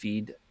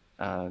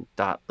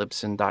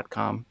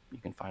 .libsyn.com.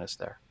 You can find us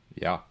there.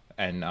 Yeah.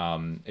 And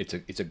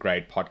it's a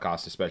great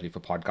podcast, especially for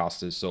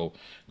podcasters. So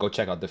go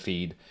check out the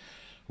feed.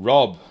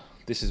 Rob,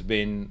 this has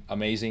been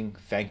amazing.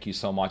 Thank you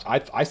so much.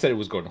 I said it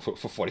was going for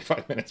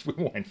 45 minutes. We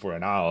went for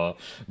an hour,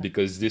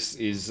 because this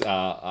is,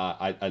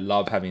 I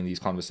love having these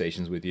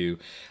conversations with you.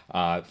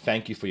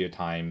 Thank you for your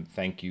time.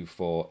 Thank you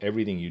for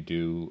everything you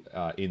do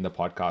in the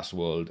podcast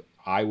world.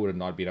 I would have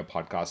not been a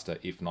podcaster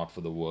if not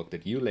for the work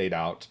that you laid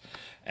out.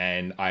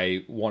 And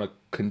I want to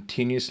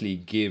continuously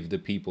give the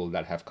people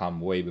that have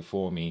come way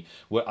before me,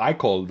 what I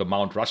call the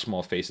Mount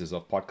Rushmore faces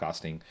of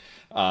podcasting,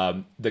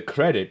 the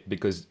credit,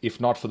 because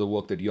if not for the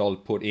work that y'all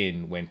put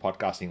in when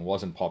podcasting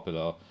wasn't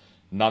popular,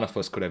 none of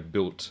us could have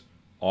built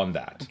on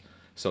that.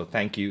 So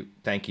thank you,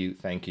 thank you,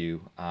 thank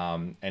you.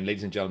 And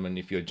ladies and gentlemen,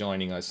 if you're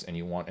joining us and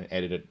you want an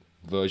edited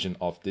version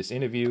of this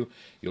interview,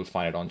 you'll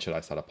find it on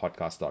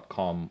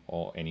shouldistartapodcast.com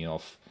or any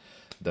of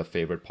the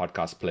favorite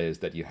podcast players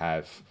that you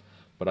have.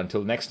 But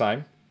until next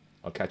time,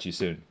 I'll catch you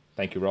soon.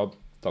 Thank you, Rob.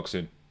 Talk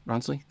soon.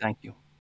 Ronsley, thank you.